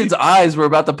 Rogan's eyes were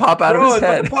about to pop out of his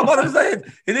head. Pop out of his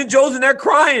head. And then Joe's in there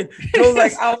crying. Joe's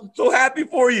like, I'm so happy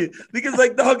for you. Because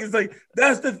like, dog, it's like,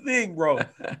 that's the thing, bro.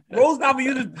 Rose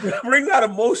Namajunas brings out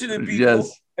emotion in people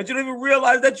that you don't even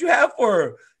realize that you have for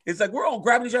her. It's like, we're all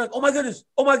grabbing each other like, oh my goodness,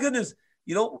 oh my goodness.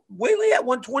 You know, Weili had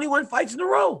won 21 fights in a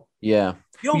row. Yeah.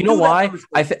 You know why?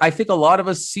 I think a lot of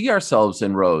us see ourselves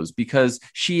in Rose because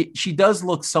she does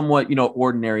look somewhat,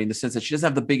 ordinary in the sense that she doesn't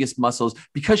have the biggest muscles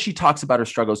because she talks about her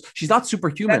struggles. She's not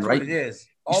superhuman, right? What it is.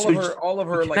 All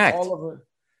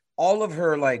of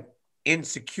her like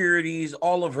insecurities,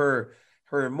 all of her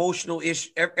emotional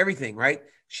everything, right?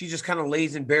 She just kind of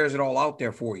lays and bears it all out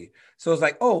there for you. So it's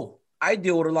like, oh, I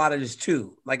deal with a lot of this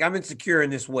too. Like, I'm insecure in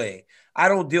this way. I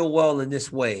don't deal well in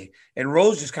this way. And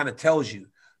Rose just kind of tells you.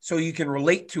 So you can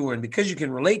relate to her. And because you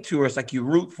can relate to her, it's like you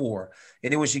root for her.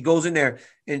 And then when she goes in there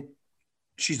and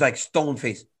she's like stone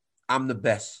faced, I'm the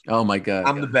best. Oh my God.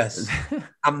 I'm the best.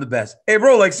 I'm the best. Hey,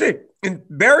 bro, like say, and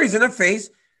Barry's in her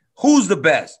face, who's the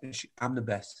best? And I'm the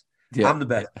best. Yeah. I'm the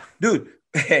best. Yeah. Dude,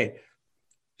 hey,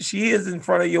 she is in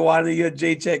front of Joanna,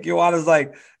 J-Check. Joanna's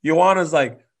like,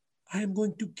 I am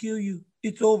going to kill you.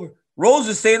 It's over. Rose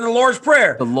is saying the Lord's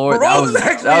Prayer. The Lord,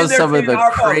 that was some of the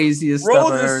craziest stuff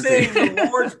I've ever seen. Rose is saying the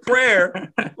Lord's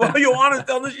Prayer while Joanna's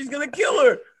telling her she's going to kill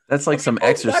her. That's like some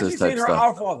exorcist type stuff.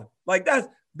 Our Father. Like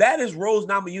that is Rose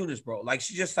Namajunas, bro. Like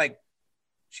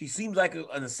she seems like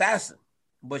an assassin,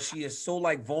 but she is so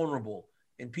like vulnerable,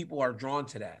 and people are drawn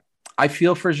to that. I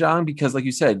feel for Zhang because, like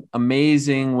you said,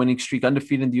 amazing winning streak,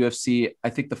 undefeated in the UFC. I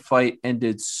think the fight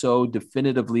ended so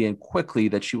definitively and quickly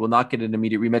that she will not get an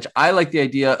immediate rematch. I like the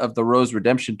idea of the Rose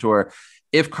Redemption Tour.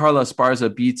 If Carla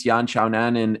Esparza beats Yan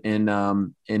Xiaonan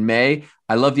in May,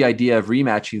 I love the idea of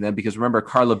rematching them because remember,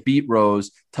 Carla beat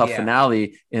Rose tough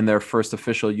finale in their first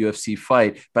official UFC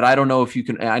fight. But I don't know if you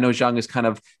can. I know Zhang is kind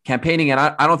of campaigning, and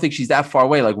I don't think she's that far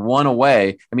away, like one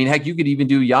away. I mean, heck, you could even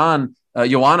do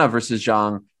Joanna versus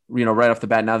Zhang. Right off the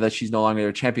bat, now that she's no longer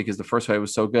their champion because the first fight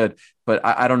was so good. But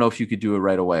I don't know if you could do it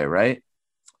right away, right?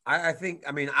 I think,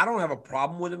 I don't have a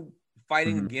problem with him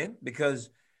fighting again because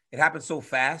it happened so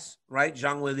fast, right?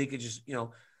 Zhang Weili could just,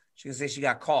 she can say she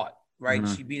got caught, right?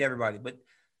 She beat everybody. But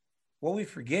what we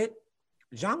forget,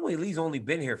 Zhang Weili's only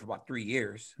been here for about 3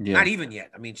 years. Yeah. Not even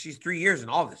yet. She's 3 years in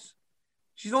August.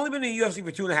 She's only been in the UFC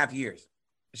for 2.5 years.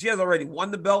 She has already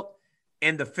won the belt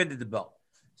and defended the belt.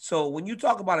 So when you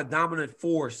talk about a dominant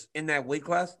force in that weight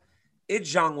class,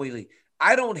 it's Zhang Weili.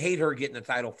 I don't hate her getting a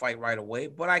title fight right away,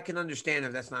 but I can understand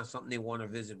if that's not something they want to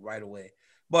visit right away.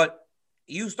 But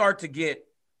you start to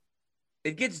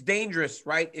it gets dangerous,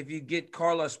 right? If you get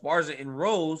Carla Esparza and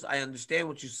Rose, I understand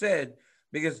what you said,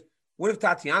 because what if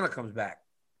Tatiana comes back?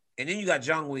 And then you got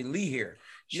Zhang Weili here.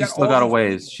 She's still got a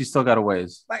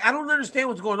ways. Like, I don't understand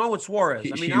what's going on with Suarez.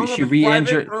 She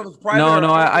re-injured.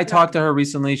 No. I talked to her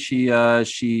recently.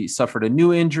 She suffered a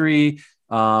new injury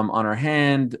on her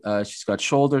hand. She's got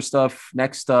shoulder stuff,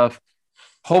 neck stuff.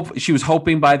 She was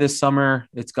hoping by this summer.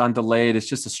 It's gone delayed. It's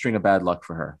just a string of bad luck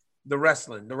for her. The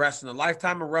wrestling, the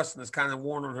lifetime of wrestling is kind of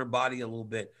worn on her body a little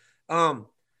bit.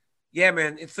 Yeah,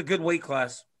 man, it's a good weight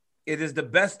class. It is the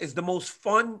best. It's the most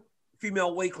fun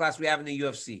female weight class we have in the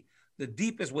UFC. The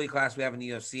deepest weight class we have in the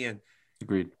UFC. And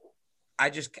agreed.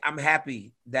 I'm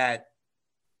happy that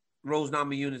Rose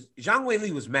Namajunas, Zhang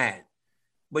Weili was mad,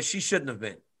 but she shouldn't have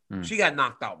been. She got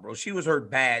knocked out, bro. She was hurt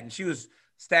bad, and she was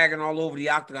staggering all over the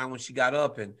octagon when she got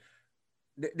up, and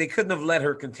they couldn't have let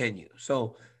her continue.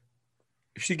 So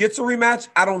if she gets a rematch,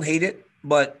 I don't hate it,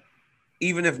 but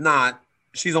even if not,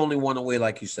 she's only one away,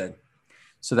 like you said.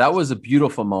 So that was a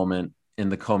beautiful moment in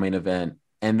the co-main event.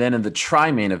 And then in the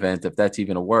tri-main event, if that's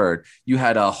even a word, you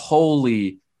had a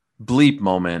holy bleep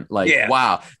moment.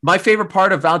 Wow. My favorite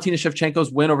part of Valentina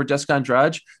Shevchenko's win over Jessica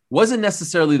Andrade wasn't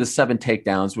necessarily the 7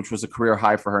 takedowns, which was a career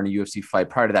high for her in a UFC fight.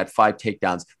 Prior to that, 5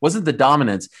 takedowns. Wasn't the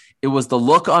dominance. It was the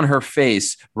look on her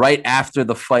face right after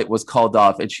the fight was called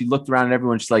off. And she looked around at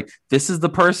everyone. She's like, this is the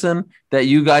person that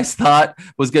you guys thought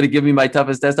was going to give me my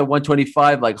toughest test at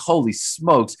 125. Like, holy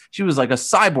smokes. She was like a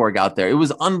cyborg out there. It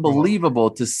was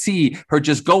unbelievable to see her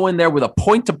just go in there with a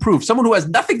point to prove. Someone who has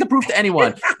nothing to prove to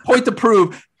anyone. Point to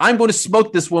prove. I'm going to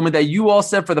smoke this woman that you all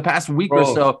said for the past week or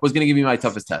so was going to give me my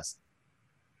toughest test.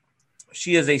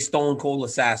 she is a stone cold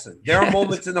assassin. There are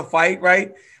moments in the fight,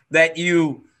 right, that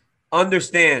you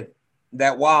understand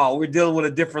that, wow, we're dealing with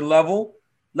a different level.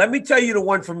 Let me tell you the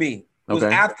one for me. It was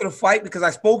after the fight because I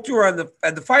spoke to her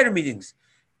at the fighter meetings,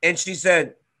 and she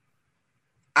said,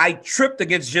 I tripped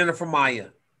against Jennifer Maia.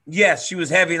 Yes, she was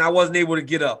heavy, and I wasn't able to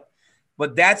get up.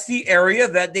 But that's the area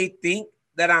that they think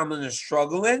that I'm going to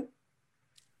struggle in.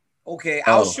 Okay,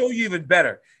 I'll show you even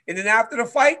better. And then after the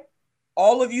fight,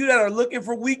 all of you that are looking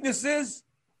for weaknesses,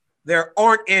 there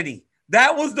aren't any.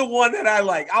 That was the one that I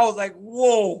like. I was like,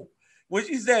 whoa. When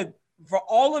she said, for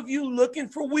all of you looking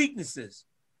for weaknesses,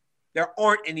 there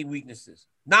aren't any weaknesses.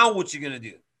 Now what you going to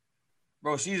do?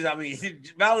 Bro,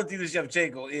 Valentina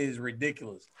Shevchenko is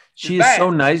ridiculous. She is so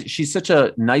nice. She's such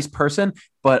a nice person,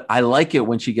 but I like it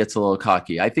when she gets a little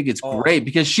cocky. I think it's great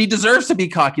because she deserves to be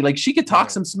cocky. Like, she could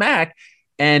talk some smack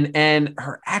and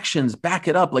her actions back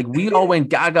it up. Like, we all went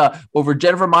gaga over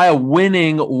Jennifer Maia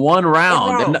winning one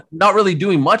round and not really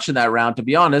doing much in that round, to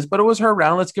be honest, but it was her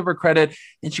round. Let's give her credit.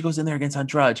 And she goes in there against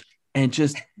Andrade and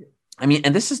just, and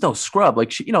this is no scrub.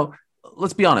 Like, she,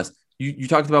 let's be honest. You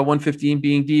talked about 115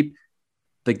 being deep.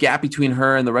 The gap between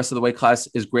her and the rest of the weight class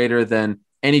is greater than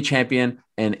any champion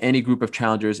and any group of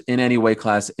challengers in any weight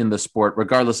class in the sport,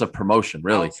 regardless of promotion,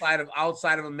 really.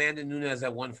 Outside of Amanda Nunes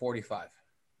at 145.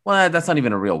 Well, that's not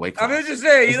even a real weight class. I'm just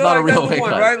saying, it's not a real weight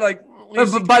class, right? Like,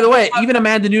 but by the way, even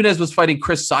Amanda Nunes was fighting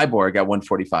Chris Cyborg at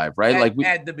 145, right?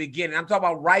 At the beginning. I'm talking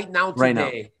about right now today. Right now.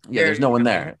 Yeah, there's no one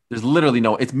there. There's literally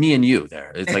no. It's me and you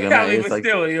there. It's like,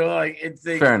 it's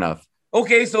fair enough.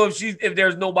 Okay, so if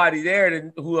there's nobody there,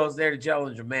 then who else there to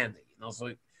challenge Amanda? So,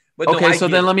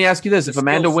 then let me ask you this: if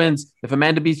Amanda wins, if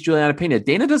Amanda beats Juliana Pena,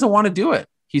 Dana doesn't want to do it.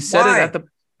 He said it at the.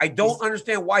 I don't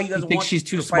understand why he doesn't. He thinks she's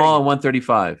too small at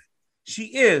 135. She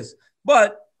is,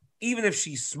 but even if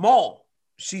she's small,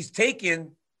 she's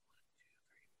taken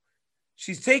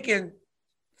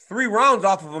 3 rounds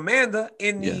off of Amanda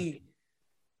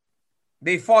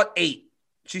They fought 8.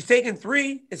 She's taken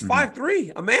 3. It's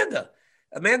 5-3.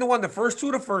 Amanda won the first 2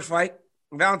 of the first fight.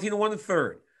 Valentina won the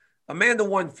third. Amanda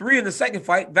won 3 in the second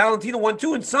fight. Valentina won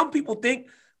 2. And some people think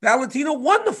Valentina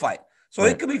won the fight. So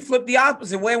it could be flipped the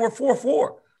opposite way, and we're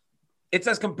 4-4. It's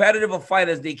as competitive a fight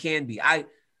as they can be.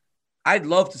 I'd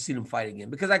love to see them fight again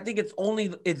because I think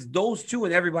it's those two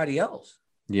and everybody else.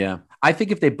 Yeah. I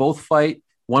think if they both fight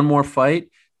one more fight,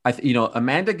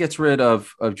 Amanda gets rid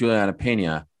of Juliana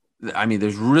Pena.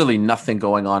 There's really nothing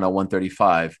going on at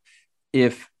 135.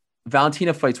 If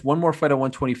Valentina fights one more fight at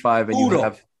 125 and you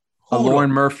have a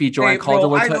Lauren Murphy, Joanne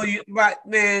Calderwood. I know you, but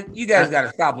man, you guys got to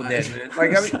stop with that, man.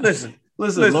 Like,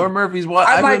 listen, Lauren Murphy's what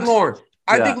I like Lauren.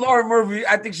 I think Lauren Murphy,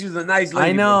 I think she's a nice lady.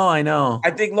 I know.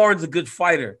 I think Lauren's a good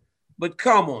fighter, but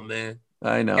come on, man.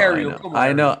 I know. Ariel, come on.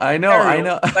 I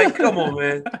know. Like, come on,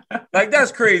 man. Like,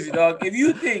 that's crazy, dog. If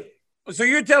you think, so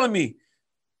you're telling me,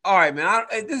 all right, man,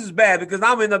 this is bad because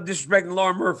I'm end up disrespecting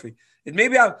Lauren Murphy. And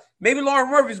maybe Lauren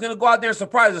Murphy's going to go out there and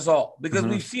surprise us all because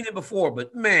we've seen it before.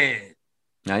 But, man,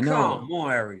 I know. Come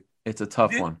on, Ariel. It's a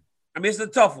tough one. It's a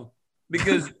tough one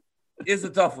because it's a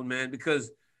tough one, man, because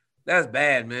that's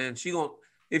bad, man.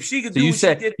 If she could do you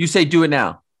say do it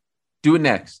now. Do it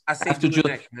next. I say after do it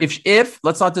next, man. If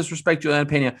let's not disrespect Juliana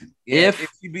Pena. If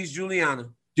she beats Juliana,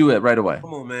 do it right away.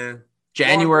 Come on, man.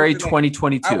 January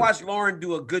 2022. I watched Lauren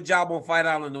do a good job on Fight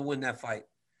Island to win that fight.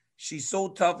 She's so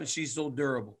tough and she's so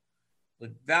durable.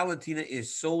 But Valentina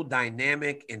is so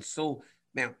dynamic and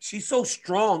she's so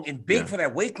strong and big for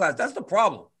that weight class. That's the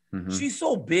problem. Mm-hmm. She's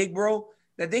so big, bro,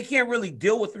 that they can't really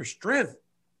deal with her strength.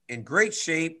 In great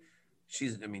shape.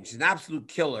 She's an absolute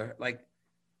killer. Like,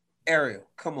 Ariel,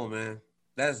 come on, man.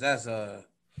 That's gonna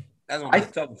be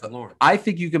tough for Lauren. I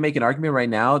think you can make an argument right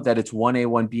now that it's 1A,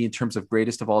 1B in terms of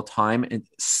greatest of all time and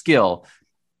skill.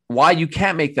 Why you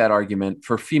can't make that argument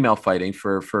for female fighting,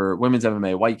 for women's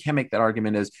MMA, why you can't make that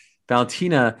argument is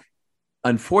Valentina,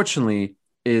 unfortunately,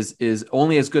 is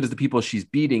only as good as the people she's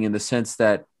beating in the sense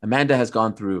that Amanda has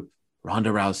gone through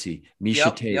Ronda Rousey,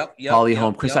 Miesha Tate, Holly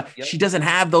Holm, Chris. She doesn't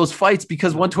have those fights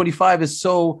because 125 is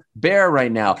so bare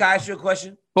right now. Can I ask you a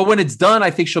question? But when it's done,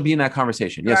 I think she'll be in that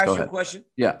conversation. Yes, go ahead. Can I ask you a question?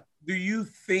 Yeah. Do you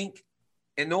think,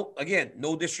 and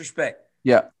no disrespect.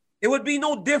 Yeah. It would be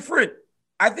no different.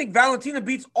 I think Valentina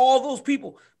beats all those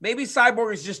people. Maybe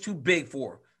Cyborg is just too big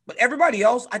for her. But everybody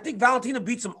else, I think Valentina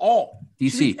beats them all.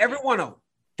 DC. Every one of them.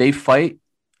 They fight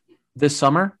this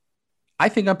summer. I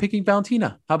think I'm picking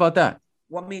Valentina. How about that?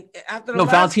 Well, after the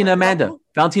Valentina Amanda.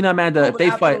 If they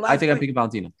fight, I think I'm picking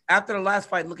Valentina. After the last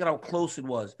fight, look at how close it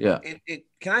was. Yeah.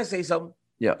 Can I say something?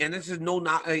 Yeah. And this is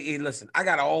listen, I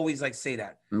gotta always say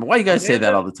that. Why you guys say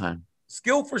that all the time?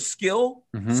 Skill for skill,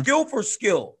 skill for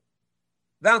skill.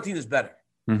 Valentina's better.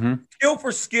 Mm-hmm. Skill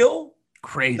for skill,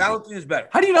 Crazy. Valentina's better.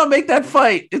 How do you not make that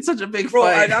fight? It's such a big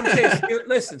fight. I'm saying,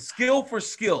 listen, skill for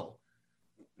skill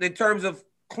in terms of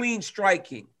clean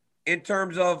striking, in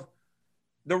terms of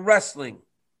the wrestling.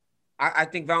 I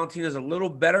think Valentina's a little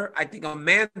better. I think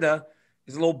Amanda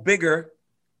is a little bigger.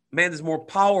 Amanda's more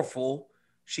powerful.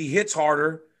 She hits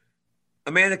harder.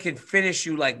 Amanda can finish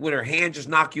you like with her hand, just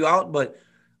knock you out. But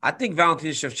I think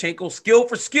Valentina Shevchenko, skill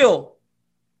for skill.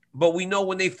 But we know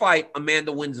when they fight,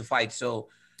 Amanda wins the fight. So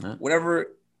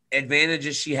whatever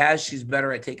advantages she has, she's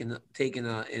better at taking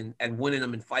and winning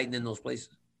them and fighting in those places.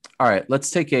 All right, let's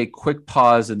take a quick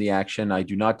pause in the action. I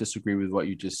do not disagree with what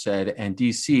you just said. And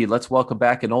DC, let's welcome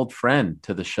back an old friend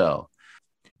to the show.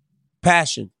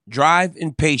 Passion, drive,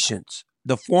 and patience.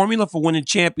 The formula for winning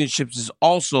championships is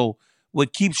also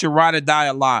what keeps your ride or die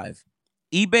alive.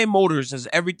 eBay Motors has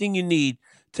everything you need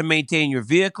to maintain your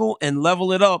vehicle and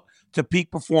level it up to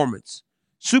peak performance.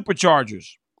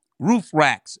 Superchargers, roof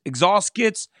racks, exhaust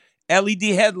kits, LED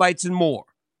headlights, and more.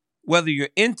 Whether you're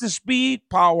into speed,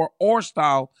 power, or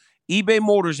style, eBay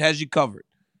Motors has you covered.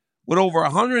 With over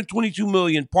 122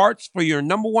 million parts for your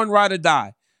number one ride or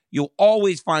die, you'll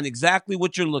always find exactly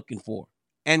what you're looking for.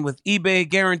 And with eBay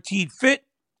Guaranteed Fit,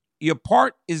 your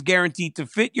part is guaranteed to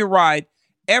fit your ride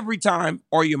every time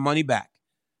or your money back.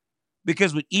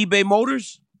 Because with eBay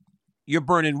Motors, you're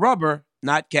burning rubber,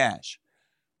 not cash.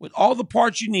 With all the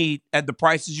parts you need at the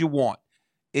prices you want,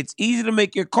 it's easy to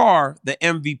make your car the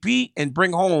MVP and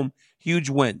bring home huge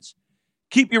wins.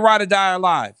 Keep your ride or die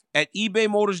alive at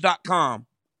ebaymotors.com.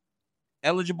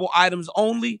 Eligible items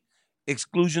only.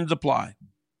 Exclusions apply.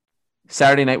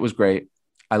 Saturday night was great.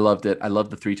 I loved it. I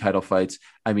loved the 3 title fights.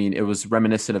 I mean, it was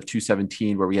reminiscent of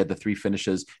 217 where we had the 3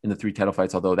 finishes in the 3 title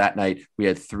fights. Although that night we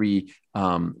had three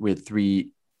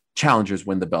challengers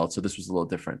win the belt. So this was a little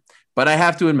different, but I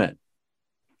have to admit,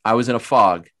 I was in a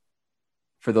fog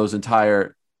for those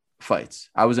entire fights.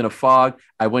 I was in a fog.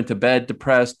 I went to bed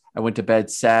depressed. I went to bed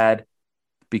sad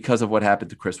because of what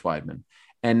happened to Chris Weidman.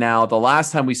 And now the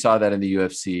last time we saw that in the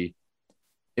UFC,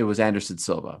 it was Anderson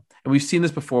Silva. And we've seen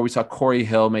this before. We saw Corey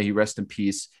Hill, may he rest in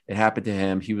peace. It happened to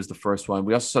him. He was the first one.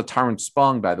 We also saw Tyrone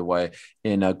Spong, by the way,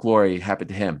 in Glory. It happened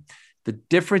to him. The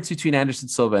difference between Anderson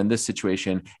Silva in this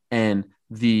situation and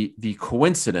the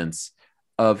coincidence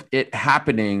of it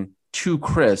happening to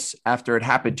Chris after it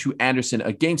happened to Anderson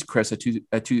against Chris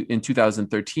in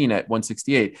 2013 at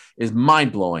 168 is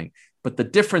mind-blowing. But the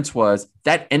difference was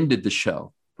that ended the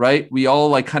show. Right? We all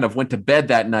like kind of went to bed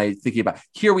that night thinking about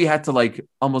here. We had to like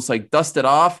almost like dust it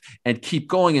off and keep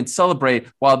going and celebrate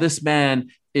while this man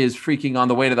is freaking on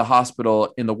the way to the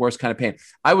hospital in the worst kind of pain.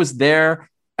 I was there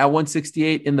at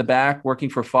 168 in the back working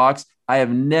for Fox. I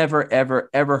have never, ever,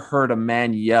 ever heard a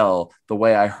man yell the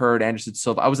way I heard Anderson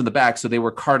Silva. I was in the back, so they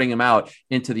were carting him out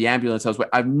into the ambulance.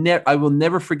 I will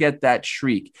never forget that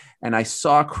shriek. And I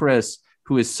saw Chris,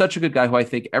 who is such a good guy, who I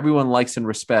think everyone likes and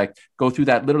respect, go through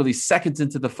that literally seconds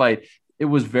into the fight. It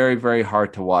was very, very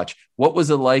hard to watch. What was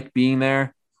it like being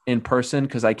there in person?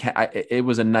 Because it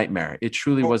was a nightmare. It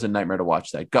truly was a nightmare to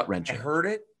watch that. Gut-wrenching. I heard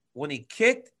it. When he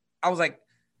kicked, I was like,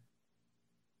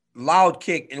 loud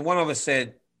kick. And one of us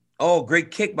said, oh,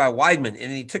 great kick by Weidman.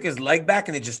 And he took his leg back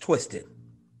and it just twisted.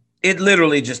 It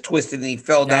literally just twisted and he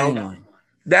fell down.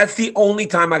 That's the only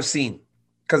time I've seen.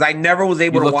 Because I never was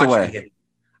able to watch it again.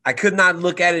 I could not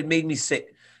look at it. It made me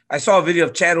sick. I saw a video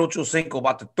of Chad Ochocinco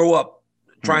about to throw up,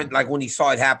 like when he saw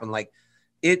it happen. Like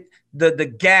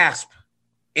the gasp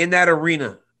in that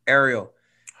arena, Ariel.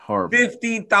 Horrible.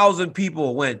 15,000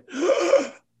 people went,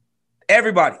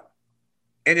 everybody.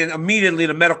 And then immediately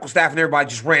the medical staff and everybody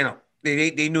just ran up.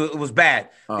 They knew it was bad.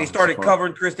 They started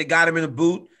covering Chris. They got him in a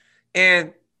boot.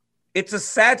 And it's a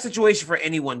sad situation for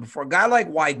anyone. But for a guy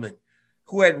like Weidman,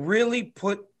 who had really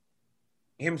put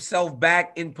himself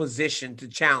back in position to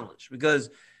challenge because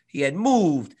he had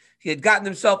moved, he had gotten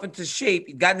himself into shape,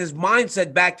 he'd gotten his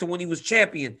mindset back to when he was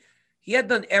champion. He had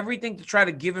done everything to try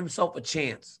to give himself a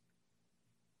chance.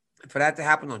 And for that to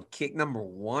happen on kick number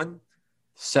 1,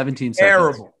 17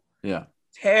 terrible. Seconds. Yeah.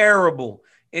 Terrible.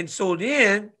 And so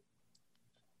then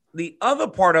the other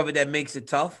part of it that makes it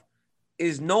tough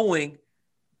is knowing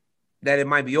that it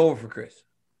might be over for Chris,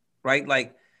 right?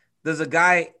 Like, does a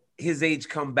guy his age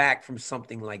come back from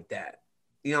something like that?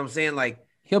 You know what I'm saying? Like,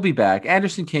 he'll be back.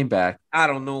 Anderson came back. I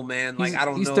don't know, man. Like, I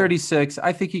don't know. He's 36.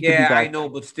 I think he could be back. Yeah, I know,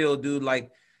 but still, dude,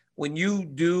 like, when you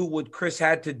do what Chris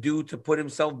had to do to put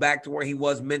himself back to where he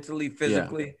was mentally,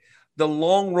 physically, the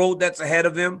long road that's ahead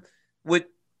of him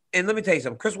and let me tell you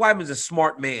something, Chris Weidman's a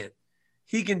smart man.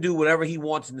 He can do whatever he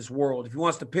wants in this world. If he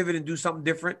wants to pivot and do something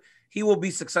different, he will be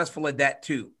successful at that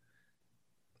too.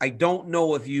 I don't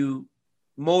know if you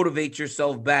motivate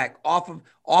yourself back off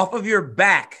of your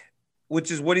back which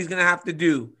is what he's going to have to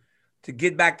do to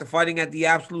get back to fighting at the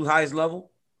absolute highest level,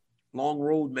 long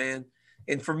road, man.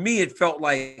 And for me, it felt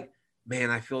like, man,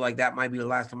 I feel like that might be the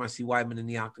last time I see Weidman in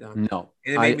the octagon. No.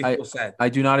 And it made me feel sad. I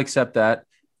do not accept that.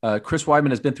 Chris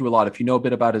Weidman has been through a lot. If you know a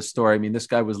bit about his story, I mean, this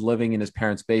guy was living in his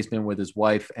parents' basement with his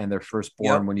wife and their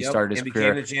firstborn when he started his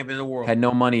career. Became the champion of the world. Had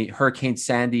no money. Hurricane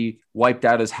Sandy wiped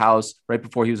out his house right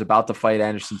before he was about to fight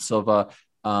Anderson Silva.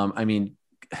 I mean,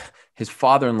 his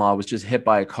father-in-law was just hit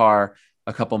by a car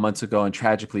a couple months ago and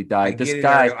tragically died. This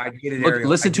guy,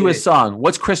 listen to his song.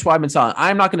 What's Chris Weidman's song?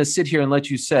 I'm not going to sit here and let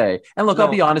you say. And look, I'll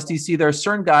be honest, DC, there are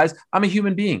certain guys. I'm a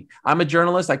human being. I'm a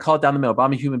journalist. I call it down the middle, but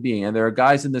I'm a human being. And there are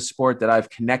guys in this sport that I've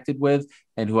connected with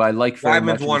and who I like very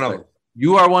much. Weidman's one of them.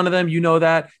 You are one of them. You know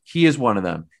that. He is one of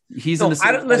them. He's in the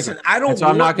same. So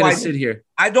I'm not going to sit here.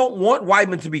 I don't want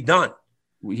Weidman to be done.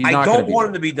 I don't want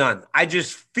him to be done. I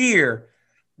just fear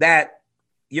that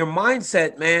your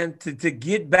mindset, man, to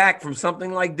get back from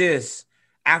something like this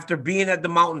after being at the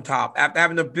mountaintop, after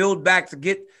having to build back to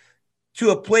get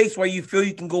to a place where you feel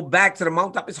you can go back to the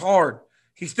mountaintop, it's hard.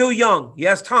 He's still young. He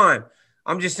has time.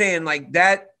 I'm just saying, like,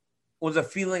 that was a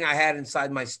feeling I had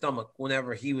inside my stomach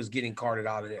whenever he was getting carted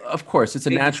out of there. Of course, it's a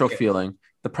natural feeling.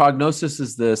 The prognosis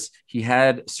is this. He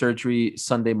had surgery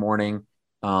Sunday morning.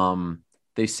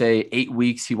 They say 8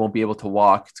 weeks he won't be able to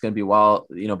walk. It's going to be a while,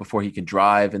 before he can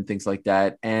drive and things like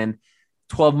that. And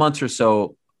 12 months or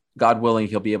so, God willing,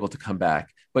 he'll be able to come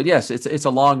back. But yes, it's a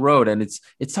long road and it's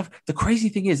tough. The crazy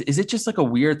thing is it just like a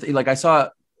weird thing? Like I saw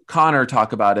Connor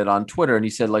talk about it on Twitter and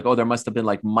he said like, oh, there must have been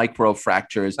like micro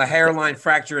fractures, a hairline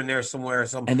fracture in there somewhere or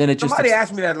something. And then somebody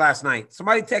asked me that last night.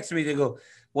 Somebody texted me to go,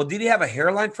 well, did he have a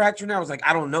hairline fracture in there? I was like,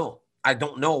 I don't know. I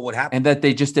don't know what happened. And that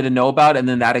they just didn't know about, and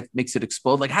then that makes it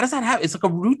explode. Like, how does that happen? It's like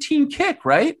a routine kick,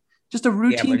 right? Just a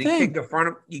routine thing.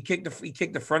 He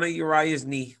kicked the front of Uriah's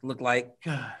knee, looked like,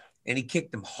 God. And he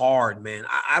kicked him hard, man.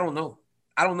 I don't know.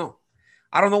 I don't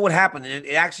know what happened. And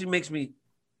it actually makes me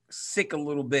sick a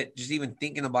little bit just even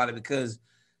thinking about it, because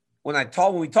when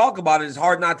we talk about it, it's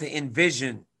hard not to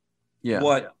envision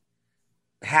what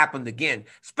happened again,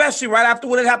 especially right after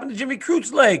what had happened to Jimmy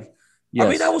Crute's leg. Yes. I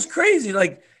mean, that was crazy.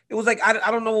 Like, it was like,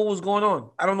 I don't know what was going on.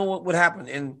 I don't know what happened.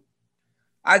 And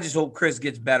I just hope Chris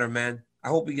gets better, man. I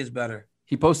hope he gets better.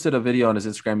 He posted a video on his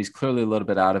Instagram. He's clearly a little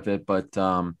bit out of it, but,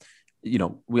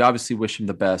 we obviously wish him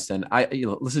the best. And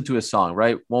listen to his song,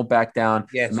 right? Won't back down.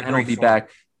 Yeah, man will be back.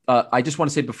 I just want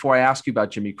to say, before I ask you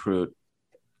about Jimmy Crute,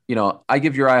 I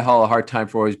give Uriah Hall a hard time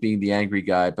for always being the angry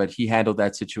guy, but he handled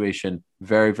that situation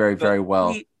very, very, very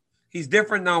well. He's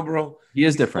different now, bro. He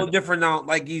is different. So different now.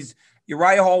 Like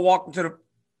Uriah Hall walked into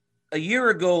a year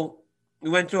ago, we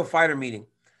went to a fighter meeting.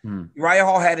 Uriah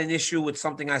Hall had an issue with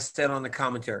something I said on the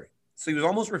commentary. So he was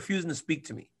almost refusing to speak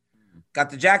to me. Got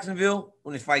to Jacksonville.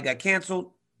 When his fight got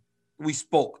canceled, we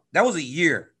spoke. That was a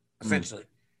year, essentially.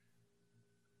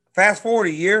 Fast forward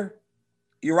a year,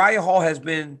 Uriah Hall has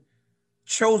been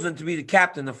chosen to be the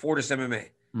captain of Fortis MMA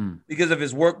because of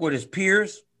his work with his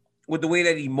peers, with the way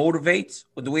that he motivates,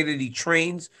 with the way that he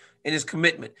trains, and his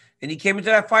commitment. And he came into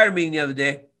that fighter meeting the other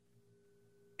day,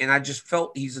 and I just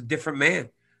felt he's a different man.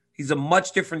 He's a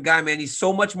much different guy, man. He's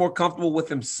so much more comfortable with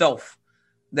himself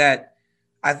that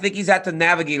I think he's had to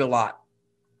navigate a lot.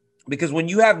 Because when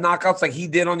you have knockouts like he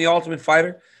did on The Ultimate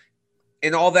Fighter,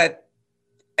 and all that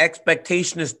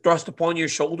expectation is thrust upon your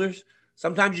shoulders,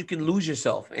 sometimes you can lose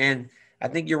yourself. And I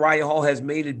think Uriah Hall has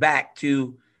made it back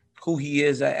to who he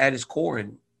is at his core.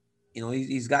 And,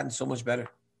 he's gotten so much better.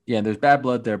 Yeah, there's bad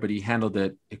blood there, but he handled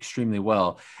it extremely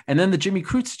well. And then the Jimmy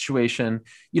Crute situation,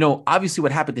 obviously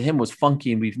what happened to him was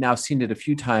funky, and we've now seen it a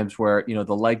few times where,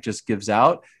 the leg just gives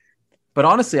out. But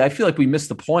honestly, I feel like we missed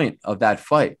the point of that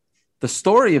fight. The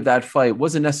story of that fight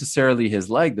wasn't necessarily his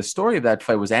leg. The story of that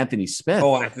fight was Anthony Smith.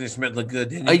 Oh, Anthony Smith looked good,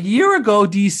 didn't he? A year ago,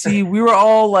 DC, we were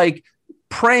all like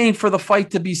praying for the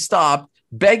fight to be stopped,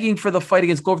 begging for the fight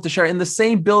against Glover Teixeira in the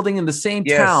same building, in the same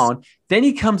town. Then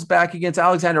he comes back against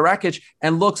Alexander Rakic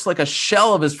and looks like a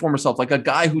shell of his former self, like a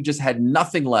guy who just had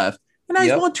nothing left. And now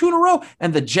he's won 2 in a row.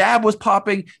 And the jab was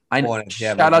popping.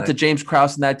 Shout out to James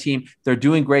Krause and that team. They're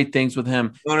doing great things with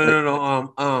him.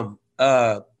 No.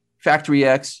 Factory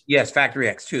X. Yes, Factory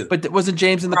X too. But wasn't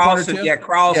James in the corner too? Yeah,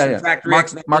 Krause and Factory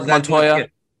X. Mark Montoya.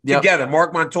 Together.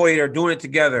 Mark Montoya, they're doing it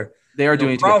together. They are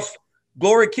doing it together.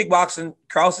 Glory Kickboxing,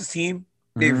 Krause's team,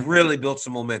 they've really built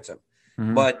some momentum.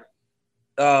 But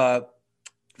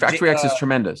Factory X is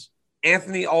tremendous.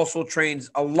 Anthony also trains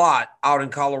a lot out in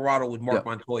Colorado with Mark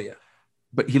Montoya.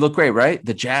 But he looked great, right?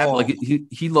 The jab,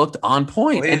 he looked on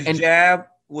point. His jab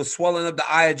was swelling up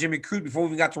the eye of Jimmy Crute before we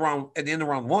even got to at the end of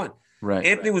round 1. Right.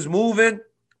 Anthony was moving,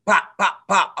 pop, pop,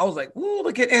 pop. I was like, ooh,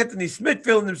 look at Anthony Smith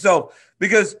feeling himself.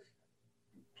 Because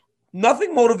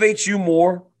Nothing motivates you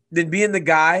more than being the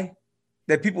guy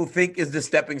that people think is the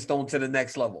stepping stone to the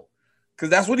next level. Because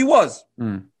that's what he was.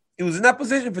 He was in that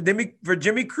position for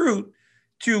Jimmy Crute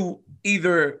to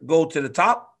either go to the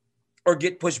top or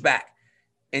get pushed back.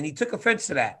 And he took offense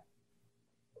to that.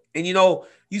 And,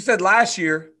 you said last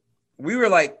year, we were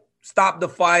like, stop the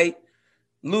fight,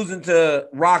 losing to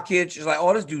Rakic. It's like,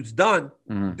 oh, this dude's done.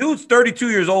 Dude's 32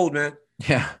 years old, man.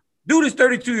 Yeah. Dude is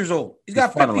 32 years old. He's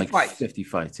got 50 fights. 50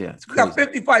 fights, yeah. It's He's crazy. got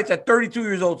 50 fights at 32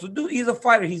 years old. So, dude, he's a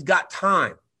fighter. He's got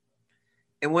time.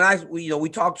 And when we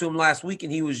talked to him last week,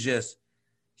 and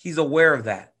he's aware of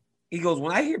that. He goes,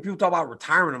 when I hear people talk about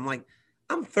retirement, I'm like,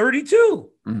 I'm 32.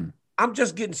 I'm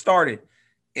just getting started.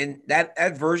 And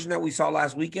that version that we saw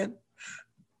last weekend,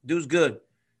 dude's good.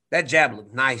 That jab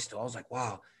looked nice, though. I was like,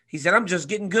 wow. He said, I'm just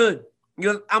getting good.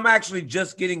 I'm actually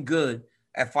just getting good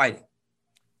at fighting.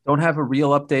 Don't have a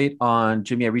real update on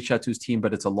Jimmy. I reached out to his team,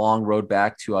 but it's a long road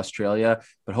back to Australia.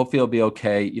 But hopefully he'll be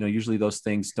okay. Usually those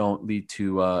things don't lead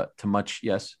to much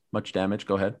damage.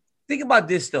 Go ahead. Think about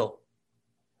this, though.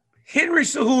 Henry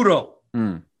Cejudo.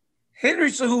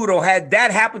 Henry Cejudo had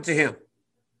that happen to him.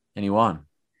 And he won.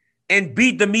 And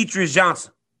beat Demetrius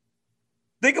Johnson.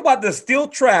 Think about the steel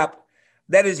trap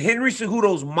that is Henry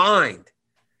Cejudo's mind,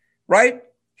 right?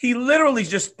 He literally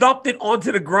just thumped it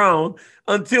onto the ground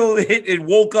until it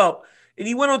woke up. And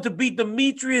he went on to beat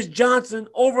Demetrius Johnson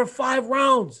over 5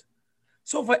 rounds.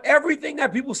 So for everything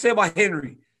that people say about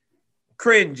Henry,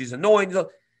 cringe, is annoying,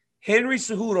 Henry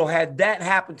Cejudo had that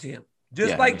happen to him.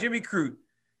 Just like Jimmy Crute.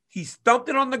 He stumped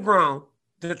it on the ground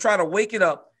to try to wake it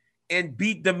up and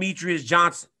beat Demetrius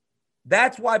Johnson.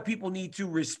 That's why people need to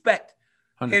respect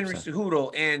 100%. Henry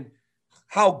Cejudo and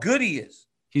how good he is.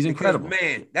 He's incredible.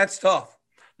 Man, that's tough.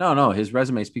 No, his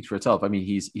resume speaks for itself. I mean,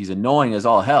 he's annoying as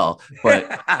all hell,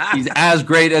 but he's as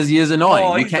great as he is annoying.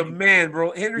 Oh, he's the man,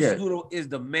 bro. Henry Cejudo is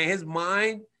the man. His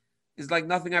mind is like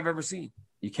nothing I've ever seen.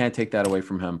 You can't take that away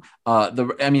from him.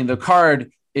 The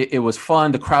card, it was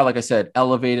fun. The crowd, like I said,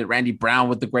 elevated. Randy Brown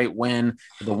with the great win,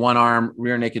 the one-arm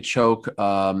rear naked choke.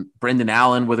 Brendan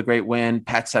Allen with a great win.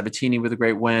 Pat Sabatini with a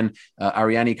great win.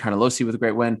 Ariane Carnelosi with a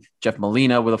great win. Jeff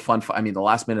Molina with a fun fight. I mean, the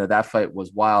last minute of that fight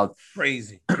was wild.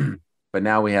 Crazy. But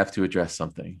now we have to address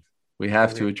something. We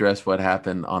have to address what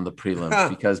happened on the prelims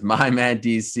because my man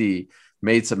DC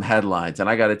made some headlines. And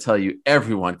I got to tell you,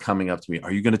 everyone coming up to me,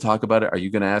 are you going to talk about it? Are you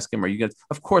going to ask him?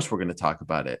 Of course we're going to talk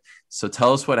about it. So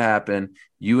tell us what happened.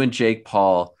 You and Jake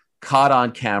Paul caught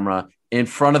on camera in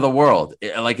front of the world,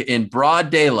 like in broad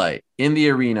daylight in the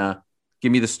arena.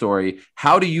 Give me the story.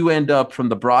 How do you end up from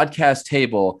the broadcast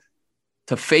table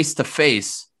to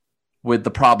face with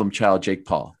the problem child, Jake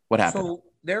Paul? What happened? So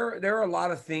there are a lot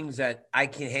of things that I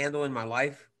can handle in my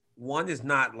life. One is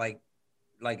not like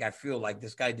I feel like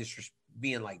this guy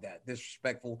being like that,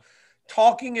 disrespectful,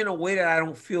 talking in a way that I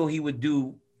don't feel he would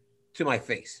do to my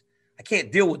face. I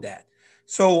can't deal with that.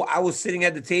 So I was sitting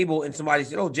at the table and somebody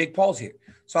said, oh, Jake Paul's here.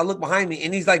 So I look behind me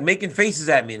and he's like making faces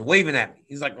at me and waving at me.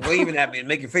 He's like waving at me and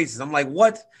making faces. I'm like,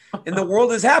 what in the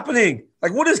world is happening?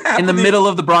 Like, what is happening? In the middle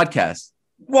of the broadcast.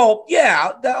 Well,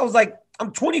 yeah, I was like,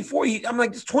 I'm 24. I'm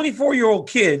like, this 24-year-old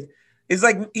kid is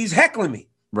like, he's heckling me.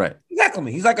 Right. He's heckling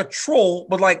me. He's like a troll,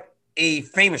 but like a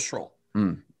famous troll.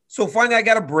 So finally I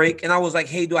got a break and I was like,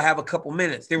 hey, do I have a couple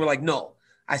minutes? They were like, no.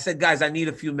 I said, guys, I need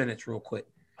a few minutes real quick.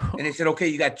 And they said, okay,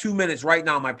 you got 2 minutes right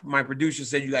now. My producer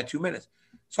said you got 2 minutes.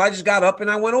 So I just got up and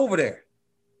I went over there.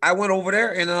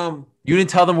 And you didn't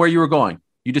tell them where you were going.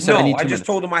 You just said I need 2 minutes. I just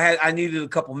told them I needed a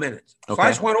couple minutes. Okay. So I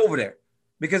just went over there.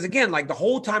 Because again, like the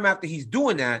whole time after he's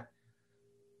doing that,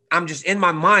 I'm just in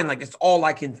my mind, like it's all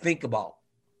I can think about.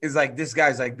 It's like this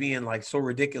guy's like being like so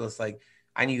ridiculous. Like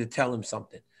I need to tell him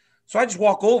something. So I just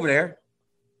walk over there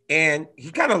and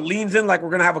he kind of leans in like we're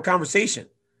going to have a conversation.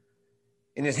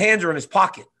 And his hands are in his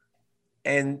pocket.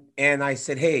 And I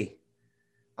said, hey,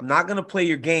 I'm not going to play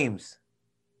your games.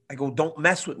 I go, don't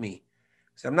mess with me.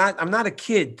 I said, I'm not a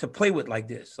kid to play with like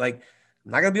this. Like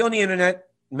I'm not going to be on the internet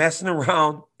messing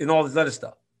around and all this other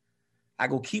stuff. I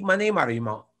go, keep my name out of your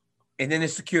mouth. And then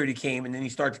his security came, and then he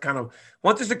started to kind of,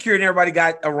 once the security and everybody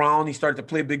got around, he started to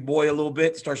play big boy a little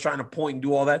bit, starts trying to point and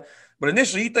do all that. But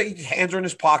initially, he thought his hands are in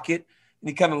his pocket, and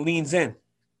he kind of leans in.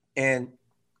 And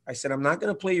I said, I'm not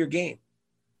going to play your game.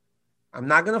 I'm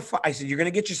not going to fight. I said, you're going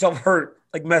to get yourself hurt,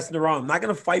 like messing around. I'm not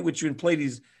going to fight with you and play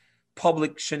these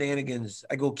public shenanigans.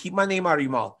 I go, keep my name out of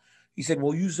your mouth. He said,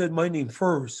 well, you said my name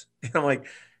first. And I'm like,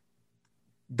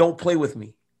 don't play with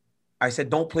me. I said,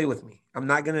 don't play with me. I'm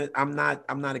not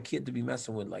a kid to be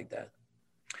messing with like that.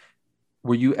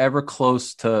 Were you ever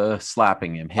close to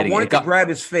slapping him, hitting him? I wanted to grab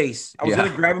his face. I was going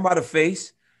to grab him by the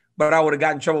face, but I would have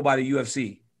gotten in trouble by the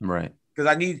UFC. Right.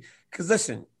 Because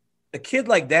listen, a kid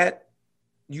like that,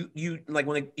 you like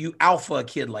when you alpha a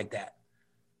kid like that.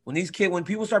 When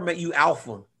people start making you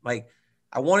alpha him, like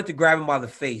I wanted to grab him by the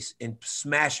face and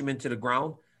smash him into the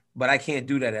ground, but I can't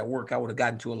do that at work. I would have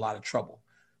gotten into a lot of trouble.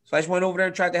 So I just went over there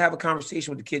and tried to have a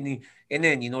conversation with the kid. And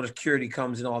then, the security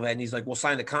comes and all that. And he's like, well,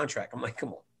 sign the contract. I'm like, come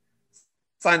on.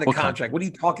 Sign the contract. What are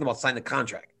you talking about? Sign the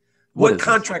contract. What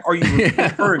contract are you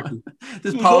referring to?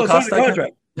 This Paulo Costa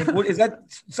contract. What is that?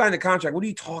 Sign the contract. What are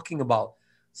you talking about?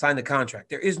 Sign the contract.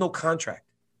 There is no contract.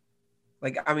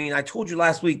 Like, I mean, I told you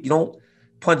last week, you don't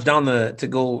punch down to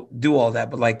go do all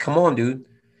that. But like, come on, dude.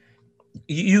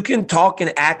 You can talk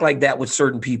and act like that with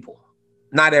certain people.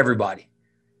 Not everybody.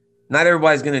 Not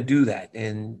everybody's going to do that.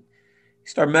 And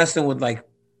start messing with like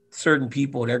certain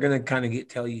people, they're going to kind of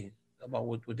tell you about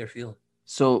what they're feeling.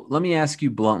 So let me ask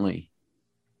you bluntly.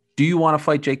 Do you want to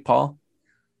fight Jake Paul?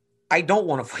 I don't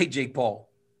want to fight Jake Paul,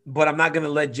 but I'm not going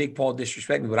to let Jake Paul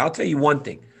disrespect me. But I'll tell you one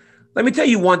thing. Let me tell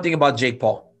you one thing about Jake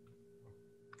Paul.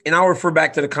 And I'll refer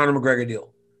back to the Conor McGregor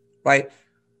deal, right?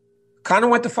 Conor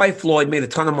went to fight Floyd, made a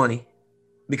ton of money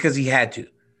because he had to.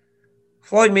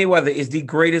 Floyd Mayweather is the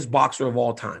greatest boxer of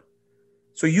all time.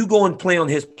 So you go and play on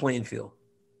his playing field.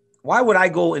 Why would I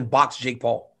go and box Jake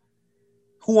Paul?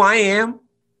 Who I am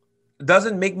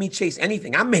doesn't make me chase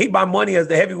anything. I made my money as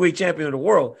the heavyweight champion of the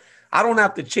world. I don't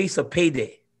have to chase a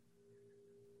payday.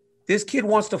 This kid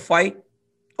wants to fight.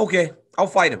 Okay, I'll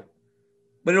fight him.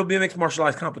 But it'll be a mixed martial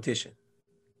arts competition.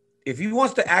 If he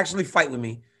wants to actually fight with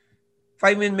me,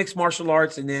 fight me in mixed martial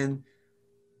arts, and then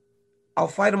I'll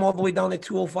fight him all the way down to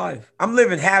 205. I'm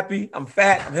living happy. I'm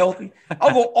fat. I'm healthy.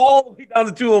 I'll go all the way down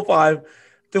to 205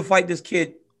 to fight this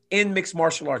kid in mixed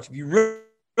martial arts. If you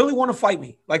really want to fight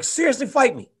me, like seriously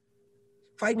fight me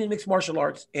in mixed martial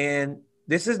arts. And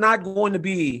this is not going to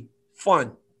be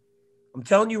fun. I'm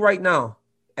telling you right now,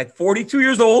 at 42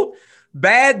 years old,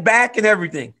 bad back and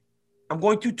everything, I'm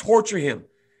going to torture him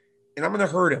and I'm going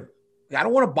to hurt him. I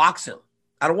don't want to box him.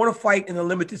 I don't want to fight in a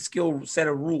limited skill set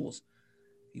of rules.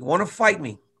 You want to fight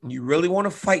me, and you really want to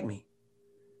fight me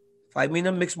in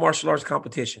a mixed martial arts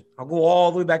competition. I'll go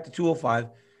all the way back to 205,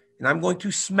 and I'm going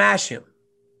to smash him,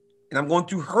 and I'm going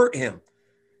to hurt him.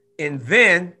 And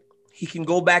then he can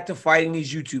go back to fighting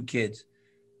these YouTube kids.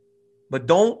 But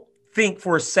don't think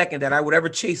for a second that I would ever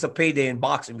chase a payday in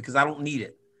boxing because I don't need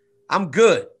it. I'm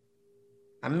good.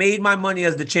 I made my money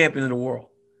as the champion of the world.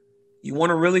 You want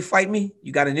to really fight me?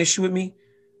 You got an issue with me?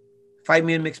 Fight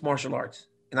me in mixed martial arts.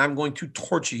 And I'm going to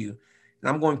torture you. And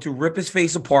I'm going to rip his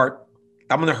face apart.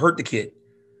 I'm going to hurt the kid.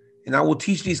 And I will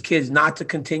teach these kids not to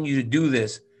continue to do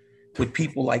this with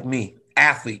people like me,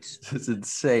 athletes. This is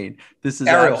insane. This is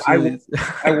Ariel, absolutely...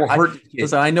 I will hurt the kid.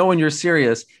 Listen, I know when you're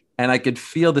serious, and I could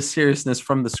feel the seriousness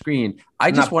from the screen.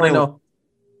 I just want to know,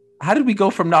 how did we go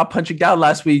from not punching down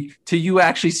last week to you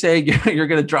actually saying you're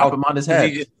going to drop him on his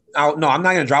head? No, I'm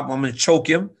not going to drop him. I'm going to choke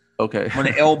him. Okay. I'm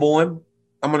going to elbow him.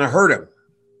 I'm going to hurt him.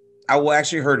 I will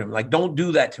actually hurt him. Like, don't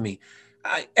do that to me.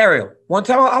 Ariel, one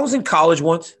time I was in college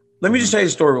once. Let me just tell you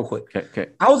the story real quick. Okay.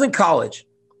 I was in college,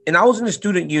 and I was in the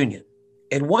student union,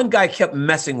 and one guy kept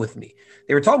messing with me.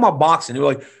 They were talking about boxing. They were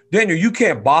like, Daniel, you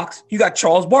can't box. You got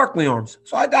Charles Barkley arms.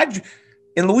 So I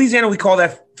in Louisiana, we call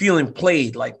that feeling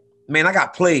played. Like, man, I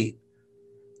got played.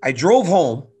 I drove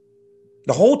home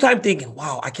the whole time thinking,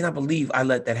 wow, I cannot believe I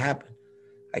let that happen.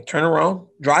 I turn around,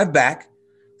 drive back,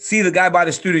 see the guy by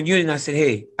the student union. I said,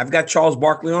 hey, I've got Charles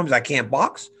Barkley arms. I can't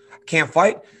box. I can't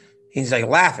fight. He's like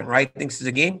laughing, right? Thinks it's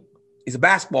a game. He's a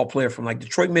basketball player from like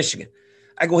Detroit, Michigan.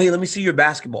 I go, hey, let me see your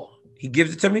basketball. He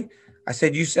gives it to me. I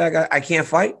said, you said I can't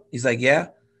fight? He's like, yeah.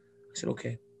 I said,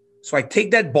 okay. So I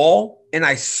take that ball and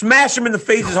I smash him in the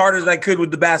face as hard as I could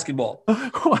with the basketball.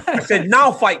 I said,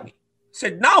 now fight me. I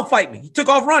said, now fight me. He took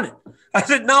off running. I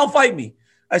said, now fight me.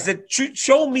 I said,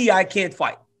 show me I can't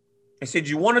fight. I said,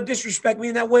 you want to disrespect me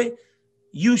in that way?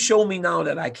 You show me now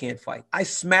that I can't fight. I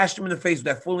smashed him in the face with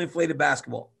that fully inflated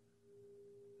basketball.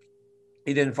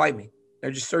 He didn't fight me. There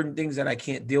are just certain things that I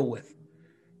can't deal with.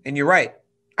 And you're right.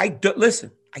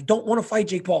 Listen, I don't want to fight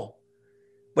Jake Paul.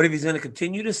 But if he's going to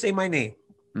continue to say my name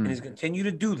and he's going to continue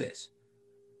to do this,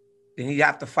 then he'd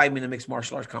have to fight me in a mixed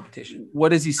martial arts competition.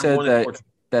 What has he said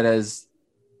that has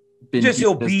been... Just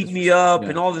he'll beat me up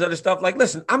and all this other stuff. Like,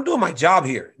 listen, I'm doing my job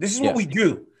here. This is what we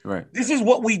do. Right. This is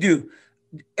what we do.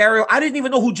 Ariel, I didn't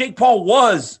even know who Jake Paul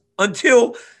was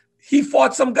until he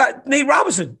fought some guy, Nate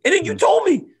Robinson. And then you told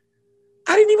me.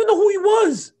 I didn't even know who he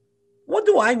was. What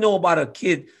do I know about a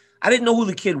kid? I didn't know who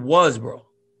the kid was, bro.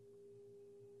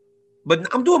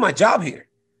 But I'm doing my job here.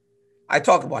 I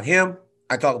talk about him.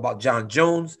 I talk about John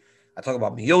Jones. I talk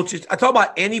about Miocic. I talk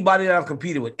about anybody that I've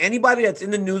competed with. Anybody that's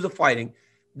in the news of fighting,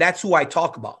 that's who I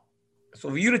talk about. So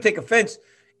for you to take offense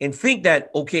and think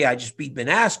that, okay, I just beat Ben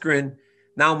Askren.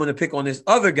 Now I'm going to pick on this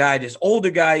other guy, this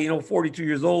older guy, 42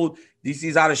 years old.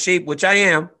 DC's out of shape, which I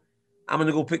am. I'm going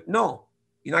to go pick. No,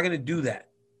 you're not going to do that.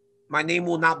 My name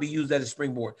will not be used as a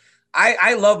springboard.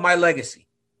 I love my legacy,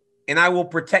 and I will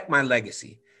protect my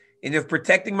legacy. And if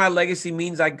protecting my legacy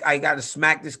means I got to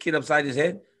smack this kid upside his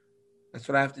head, that's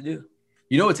what I have to do.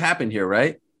 You know what's happened here,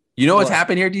 right? You know what's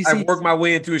happened here, DC? I've worked my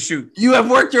way into a shoot. You have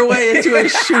worked your way into a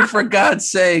shoot, for God's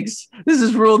sakes. This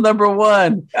is rule number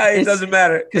one. It doesn't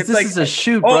matter. Because this is a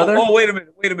shoot, brother. Oh, wait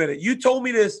a minute. You told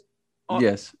me this.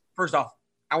 Yes. First off,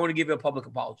 I want to give you a public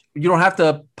apology. You don't have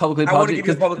to publicly apologize. I want to give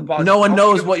you a public apology. No one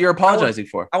knows what you're apologizing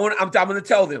for. I'm going to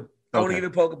tell them. I want to give you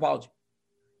a public apology.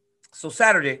 So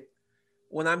Saturday,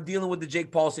 when I'm dealing with the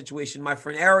Jake Paul situation, my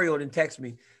friend Ariel didn't text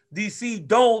me, DC,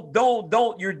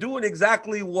 don't. You're doing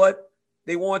exactly what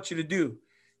they want you to do.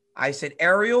 I said,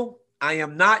 Ariel, I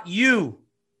am not you.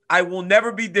 I will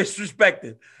never be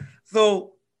disrespected.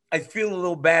 So I feel a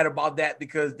little bad about that,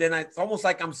 because then it's almost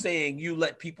like I'm saying you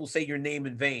let people say your name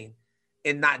in vain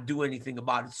and not do anything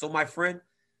about it. So my friend,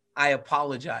 I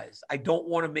apologize. I don't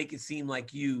want to make it seem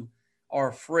like you are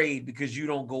afraid because you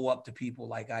don't go up to people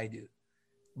like I do.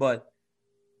 But,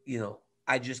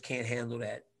 I just can't handle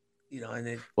that.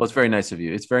 Well, it's very nice of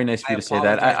you. It's very nice of you to say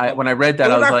that. I when I read that,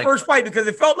 I was like, first fight, because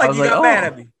it felt like you got mad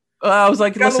at me. I was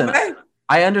like, listen,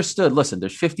 I understood. Listen,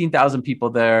 there's 15,000 people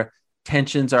there.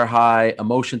 Tensions are high.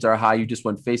 Emotions are high. You just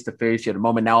went face to face. You had a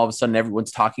moment. Now all of a sudden,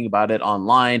 everyone's talking about it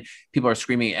online. People are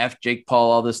screaming F Jake Paul,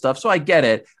 all this stuff. So I get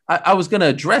it. I was going to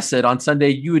address it on Sunday.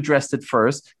 You addressed it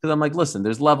first, because I'm like, listen,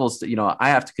 there's levels to, I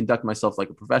have to conduct myself like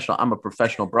a professional. I'm a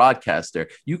professional broadcaster.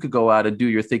 You could go out and do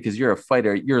your thing because you're a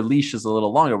fighter. Your leash is a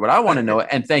little longer, but I want to know,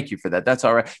 and thank you for that. That's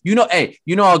all right. Hey,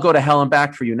 I'll go to hell and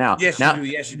back for you now. Yes, now, you do.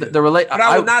 Yes, you do. But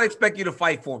I would not expect you to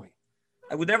fight for me.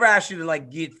 I would never ask you to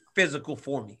get physical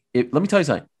for me. Let me tell you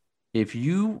something. If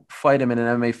you fight him in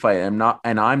an MMA fight,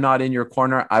 and I'm not in your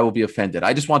corner, I will be offended.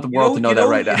 I just want the world to know that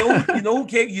right now. You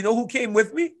know who came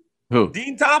with me? Who?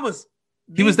 Dean Thomas.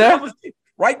 He was there? Thomas,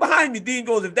 right behind me. Dean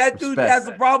goes, if that dude has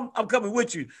a problem, I'm coming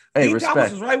with you. Hey, Dean respect.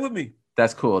 Thomas was right with me.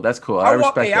 That's cool. I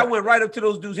respect that. I went right up to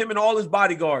those dudes, him and all his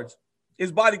bodyguards.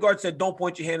 His bodyguard said, don't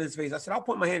point your hand in his face. I said, I'll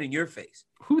point my hand in your face.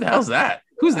 Who the hell's that?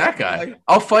 Who's that guy?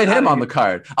 I'll fight him on the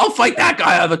card. I'll fight that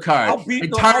guy on the card.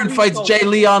 Tyron fights Jay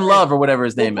Leon Love or whatever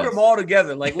his name is. Put them all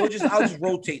together. I'll just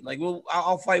rotate.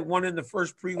 I'll fight one in the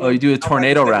first prelim. Oh, you do a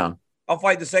tornado round. I'll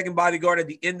fight the second bodyguard at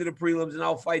the end of the prelims, and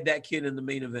I'll fight that kid in the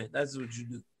main event. That's what you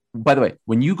do. By the way,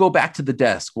 when you go back to the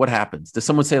desk, what happens? Does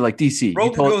someone say DC?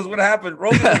 Rogan goes, what happened?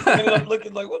 Rogan was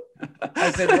looking like, what?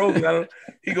 I said, Rogan,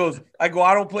 he goes, I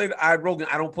don't play. Rogan,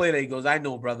 I don't play that. He goes, I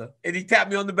know, brother. And he tapped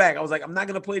me on the back. I was like, I'm not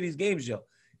going to play these games, Joe.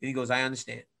 And he goes, I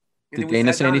understand. Did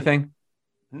Dana say anything?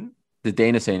 Did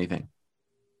Dana say anything?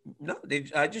 No,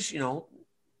 I just,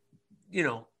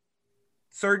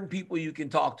 certain people you can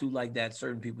talk to like that,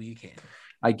 certain people you can't.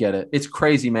 I get it. It's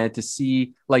crazy, man, to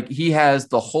see he has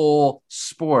the whole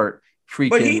sport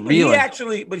freaking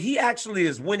but he actually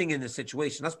is winning in this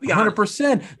situation. Let's be honest.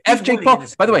 100%. F Jake Paul.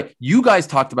 By the way, you guys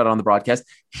talked about it on the broadcast.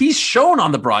 He's shown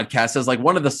on the broadcast as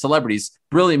one of the celebrities.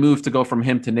 Brilliant move to go from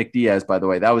him to Nick Diaz, by the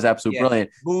way. That was absolutely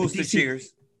brilliant. Boos to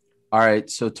cheers. All right.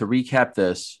 So to recap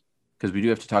this, because we do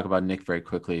have to talk about Nick very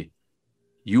quickly.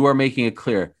 You are making it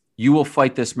clear. You will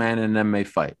fight this man in an MMA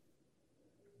fight.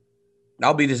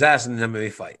 I'll beat his ass in an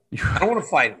MMA fight. I don't want to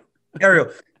fight him.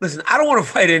 Ariel, listen, I don't want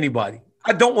to fight anybody.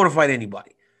 I don't want to fight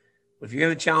anybody. But if you're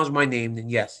going to challenge my name, then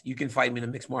yes, you can fight me in a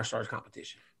mixed martial arts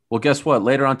competition. Well, guess what?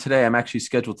 Later on today, I'm actually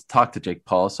scheduled to talk to Jake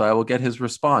Paul, so I will get his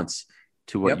response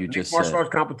to what you just said. Mixed martial arts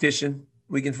competition,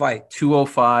 we can fight.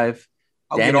 205,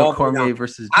 Daniel Cormier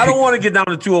versus Jake. I don't want to get down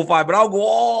to 205, but I'll go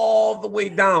all the way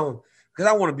down because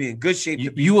I want to be in good shape.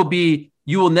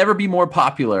 You will never be more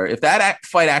popular. If that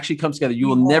fight actually comes together, you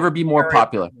will never be more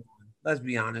popular. Let's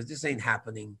be honest. This ain't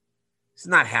happening. It's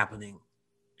not happening.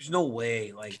 There's no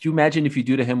way. Could you imagine if you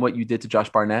do to him what you did to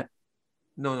Josh Barnett?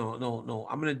 No.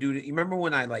 I'm gonna do it. You remember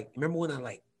when I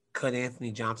cut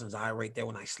Anthony Johnson's eye right there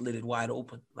when I slid it wide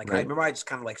open? Right. I remember I just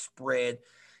kind of spread.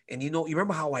 And you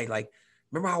remember how I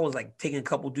was taking a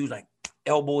couple dudes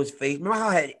elbow his face. Remember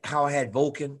how I had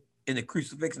Vulcan in the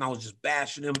crucifix and I was just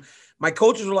bashing him. My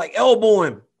coaches were like, elbow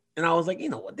him. And I was like, you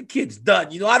know what? The kid's done.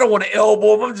 I don't want to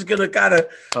elbow him. I'm just going to kind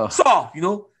of soft,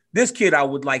 This kid, I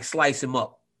would slice him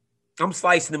up. I'm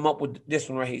slicing him up with this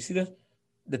one right here. See this?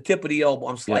 The tip of the elbow.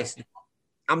 I'm slicing him up.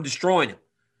 I'm destroying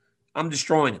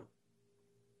him.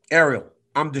 Ariel,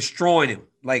 I'm destroying him.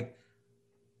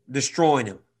 Destroying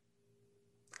him.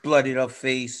 Bloodied up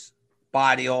face,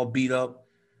 body all beat up,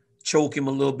 choke him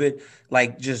a little bit.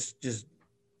 Just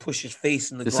push his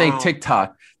face in the This ground. ain't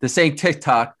TikTok. This ain't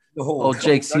TikTok. Oh,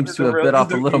 Jake seems to have bit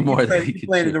off a little more than he could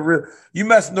chew. You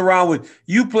messing around with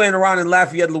you playing around in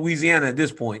Lafayette, Louisiana at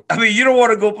this point. I mean, you don't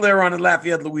want to go play around in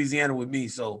Lafayette, Louisiana with me.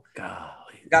 So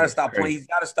Golly, you gotta stop playing. He's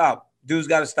gotta stop. Dude's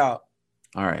gotta stop.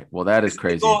 All right. Well, that is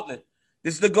crazy.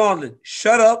 This is the gauntlet.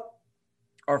 Shut up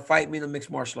or fight me in a mixed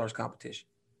martial arts competition.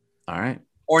 All right.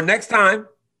 Or next time,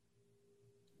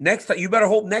 you better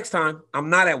hope next time I'm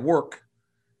not at work.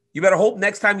 You better hope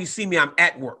next time you see me, I'm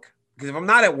at work. Because if I'm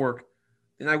not at work,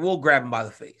 then I will grab him by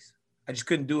the face. I just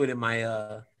couldn't do it in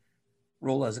my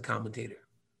role as a commentator.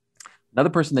 Another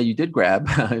person that you did grab,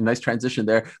 a nice transition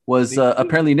there, was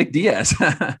apparently Nick Diaz.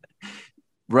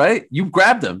 Right? You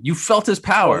grabbed him. You felt his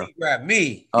power. Oh, he grabbed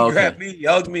me. He grabbed me. He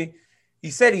hugged me.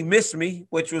 He said he missed me,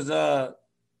 which was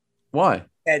why?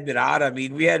 Had been odd. I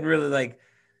mean, we hadn't really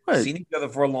seen each other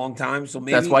for a long time. So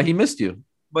maybe that's why he missed you.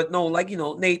 But no,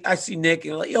 Nate, I see Nick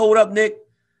and like, yo, what up, Nick?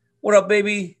 What up,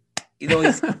 baby?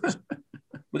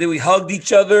 But then we hugged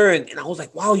each other and I was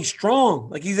like, wow, he's strong.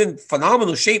 Like he's in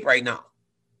phenomenal shape right now.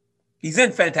 He's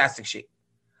in fantastic shape.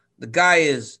 The guy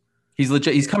is. He's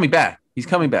legit. He's coming back. He's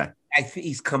coming back. I think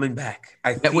he's coming back.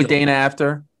 I met with Dana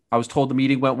after. I was told the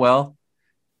meeting went well.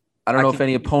 I don't know if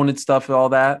any opponent stuff and all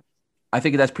that. I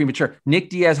think that's premature. Nick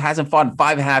Diaz hasn't fought in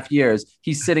 5.5 years.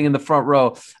 He's sitting in the front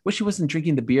row. Wish he wasn't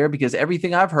drinking the beer because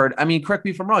everything I've heard, I mean, correct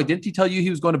me if I'm wrong. Didn't he tell you he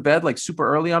was going to bed like super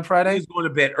early on Friday? He was going to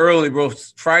bed early, bro.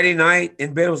 Friday night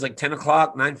in bed, it was like 10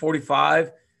 o'clock,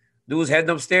 9:45. Dude was heading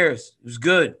upstairs. It was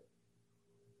good.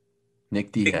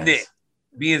 Nick Diaz. Nick,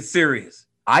 being serious.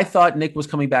 I thought Nick was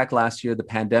coming back last year. The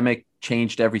pandemic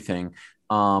changed everything.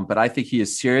 But I think he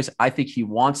is serious. I think he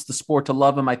wants the sport to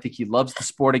love him. I think he loves the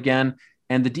sport again.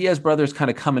 And the Diaz brothers kind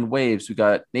of come in waves. We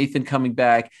got Nathan coming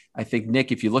back. I think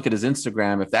Nick, if you look at his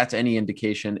Instagram, if that's any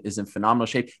indication, is in phenomenal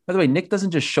shape. By the way, Nick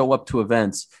doesn't just show up to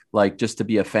events like just to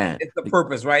be a fan. It's the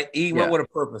purpose, right? He went with a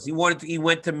purpose. He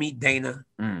went to meet Dana,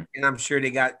 and I'm sure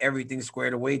they got everything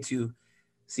squared away to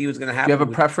see what's going to happen. Do you have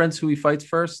a preference who he fights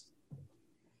first?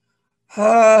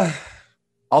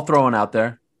 I'll throw one out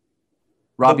there.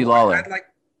 Robbie Lawler.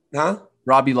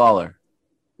 Robbie Lawler.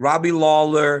 Robbie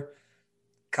Lawler.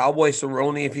 Cowboy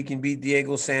Cerrone, if he can beat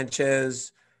Diego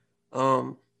Sanchez.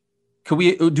 Do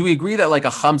we agree that like a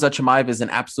Khamzat Chimaev is an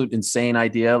absolute insane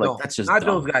idea? Like that's just not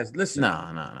dumb. Those guys. Listen,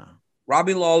 no.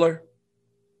 Robbie Lawler.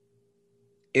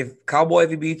 If Cowboy,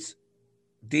 if he beats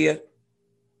Diaz,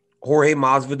 Jorge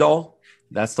Masvidal.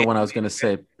 That's the one I was going to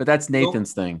say, but that's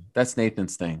Nathan's thing. That's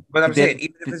Nathan's thing. But I'm saying,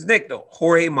 even if it's Nick though,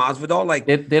 Jorge Masvidal, like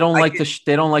they don't like to.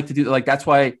 They don't like to do like. That's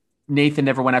why Nathan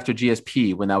never went after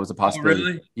GSP when that was a possibility. Oh,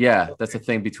 really? Yeah, that's the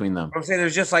thing between them. I'm saying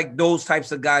there's just like those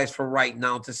types of guys for right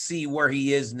now to see where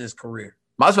he is in his career.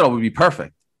 Masvidal would be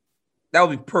perfect. That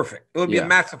would be perfect. It would be a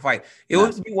massive fight. It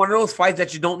would be one of those fights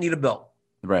that you don't need a belt.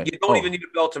 Right. You don't even need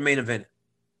a belt to main event.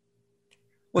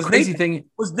 Was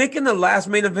Nick in the last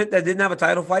main event that didn't have a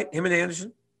title fight? Him and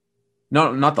Anderson?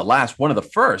 No, not the last. One of the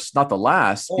first, not the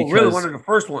last. Oh, really? One of the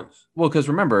first ones. Well, because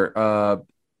remember,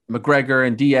 McGregor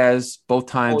and Diaz both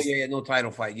times. Oh yeah, no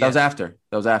title fight. Yeah. That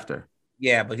was after.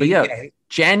 Yeah, but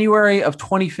January of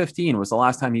 2015 was the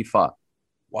last time he fought.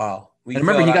 Wow. And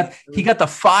remember, he got the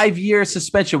 5-year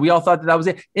suspension. We all thought that was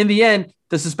it. In the end,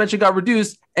 the suspension got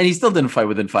reduced, and he still didn't fight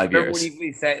within 5 years.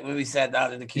 When we sat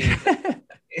down in the queue.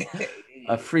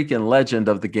 A freaking legend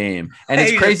of the game. And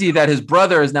it's crazy that his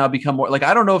brother has now become more like,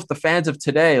 I don't know if the fans of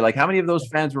today, like how many of those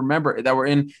fans remember that were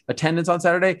in attendance on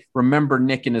Saturday, remember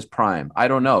Nick in his prime? I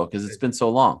don't know because it's been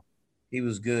so long. He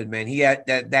was good, man. He had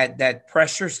that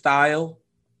pressure style,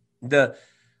 the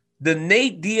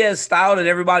Nate Diaz style that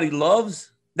everybody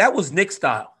loves. That was Nick's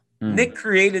style. Nick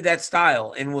created that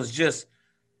style and was just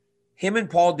him and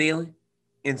Paul Daly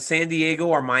in San Diego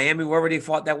or Miami, wherever they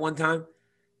fought that one time.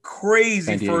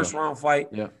 Crazy first round fight.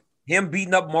 Yeah. Him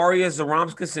beating up Mario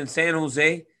Zaromskis in San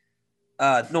Jose.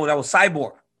 No, that was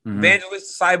Cyborg.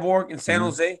 Evangelist Cyborg in San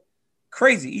Jose.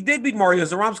 Crazy. He did beat Mario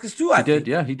Zaromskis too, I think.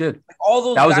 Yeah, he did. Like all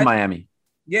those that was in Miami.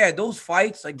 Yeah, those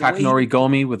fights. Like Takanori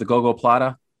Gomi with the Gogo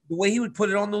Plata. The way he would put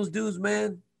it on those dudes,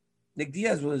 man. Nick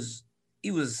Diaz was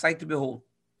a sight to behold.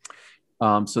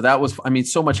 So that was,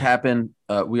 so much happened.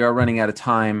 We are running out of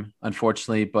time,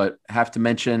 unfortunately, but have to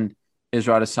mention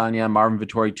Israel Adesanya, Marvin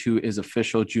Vettori 2 is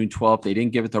official June 12th. They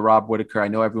didn't give it to Rob Whittaker. I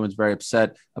know everyone's very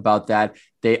upset about that.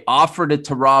 They offered it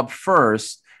to Rob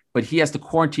first, but he has to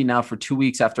quarantine now for 2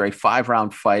 weeks after a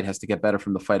 5-round fight, has to get better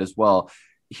from the fight as well.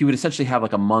 He would essentially have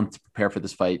like a month to prepare for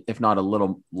this fight, if not a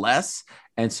little less.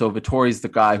 And so Vettori's the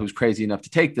guy who's crazy enough to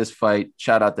take this fight.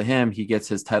 Shout out to him. He gets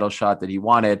his title shot that he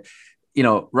wanted.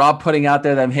 Rob putting out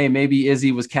there that, hey, maybe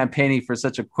Izzy was campaigning for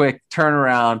such a quick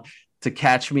turnaround. to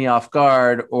catch me off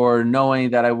guard or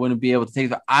knowing that I wouldn't be able to take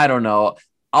the, I don't know.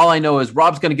 All I know is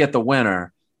Rob's going to get the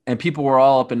winner, and people were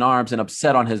all up in arms and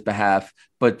upset on his behalf.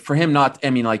 But for him not, I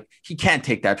mean, like, he can't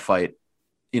take that fight.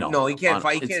 No, he can't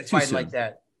fight. He can't fight like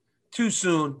that. Too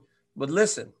soon. But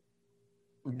listen,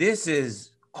 this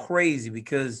is crazy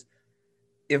because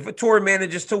if Vettori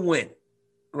manages to win,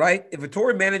 right? If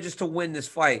Vettori manages to win this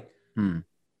fight,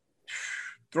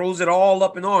 throws it all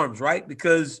up in arms, right?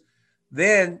 Because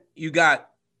then you got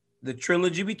the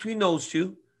trilogy between those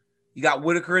two. You got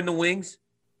Whitaker in the wings.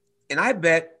 And I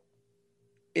bet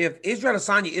if Israel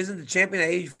Adesanya isn't the champion at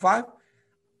age 5,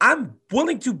 I'm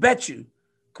willing to bet you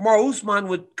Kamaru Usman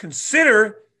would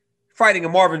consider fighting a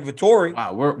Marvin Vettori.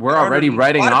 Wow, we're already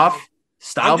writing off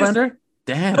Stylebender?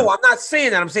 Damn. No, I'm not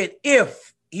saying that. I'm saying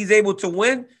if he's able to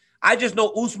win, I just know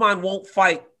Usman won't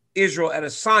fight Israel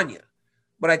Adesanya.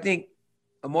 But I think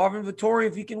a Marvin Vettori,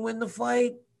 if he can win the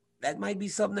fight, that might be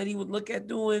something that he would look at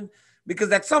doing.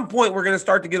 Because at some point, we're going to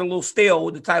start to get a little stale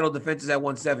with the title defenses at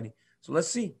 170. So let's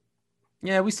see.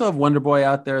 Yeah, we still have Wonder Boy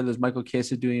out there. There's Michael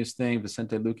Chiesa doing his thing,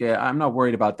 Vicente Luque. I'm not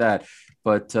worried about that.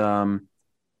 But,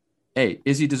 hey,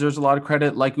 Izzy deserves a lot of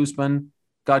credit. Like Usman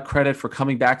got credit for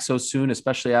coming back so soon,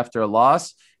 especially after a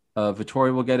loss.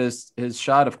 Vettori will get his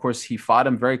shot. Of course, he fought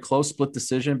him very close, split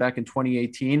decision back in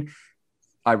 2018.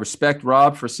 I respect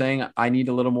Rob for saying I need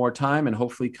a little more time, and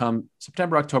hopefully come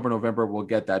September, October, November, we'll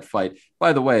get that fight.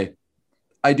 By the way,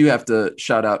 I do have to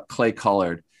shout out Clay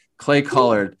Collard. Clay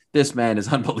Collard, this man is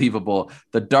unbelievable.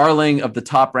 The darling of the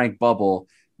top-ranked bubble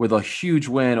with a huge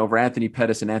win over Anthony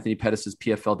Pettis and Anthony Pettis'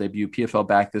 PFL debut. PFL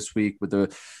back this week with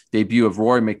the debut of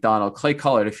Rory McDonald. Clay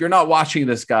Collard, if you're not watching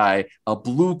this guy, a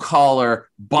blue-collar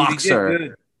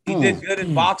boxer. He did good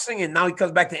in boxing, and now he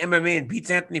comes back to MMA and beats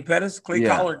Anthony Pettis. Clay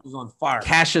Collard is on fire.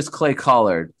 Cassius Clay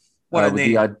Collard. What a with name.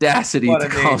 The audacity to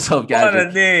call himself Gadget. What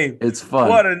a name. It's fun.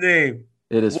 What a name.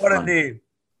 It is What fun. a name.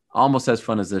 Almost as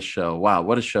fun as this show. Wow,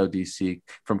 what a show, DC.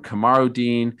 From Kamaru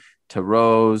Dean to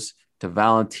Rose to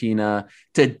Valentina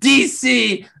to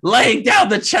DC laying down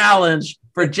the challenge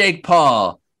for Jake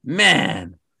Paul.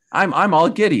 Man, I'm all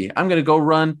giddy. I'm going to go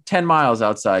run 10 miles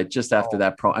outside just after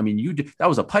that pro. I mean, that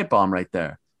was a pipe bomb right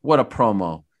there. What a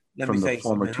promo from the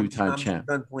former two-time champ.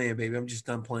 I'm done playing, baby. I'm just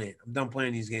done playing. I'm done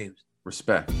playing these games.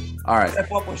 Respect. All right.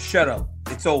 Step up or shut up.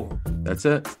 It's over. That's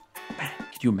it. Man,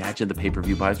 could you imagine the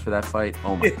pay-per-view buys for that fight?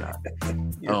 Oh, my God.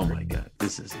 Oh, my God.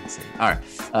 This is insane. All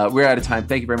right. We're out of time.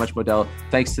 Thank you very much, Modelo.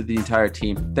 Thanks to the entire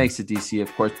team. Thanks to DC,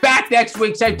 of course. Back next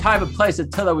week, same time and place.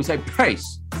 Until then, we say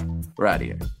peace. We're out of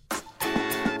here.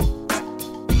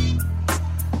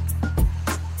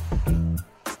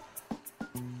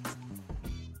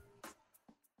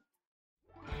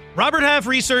 Robert Half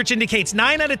research indicates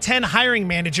 9 out of 10 hiring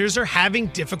managers are having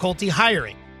difficulty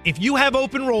hiring. If you have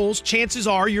open roles, chances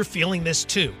are you're feeling this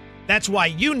too. That's why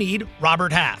you need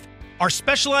Robert Half. Our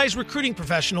specialized recruiting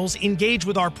professionals engage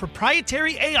with our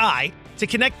proprietary AI to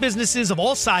connect businesses of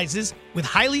all sizes with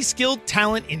highly skilled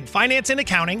talent in finance and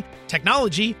accounting,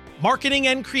 technology, marketing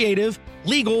and creative,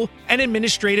 legal, and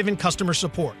administrative and customer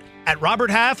support. At Robert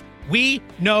Half, we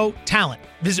know talent.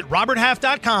 Visit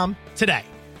roberthalf.com today.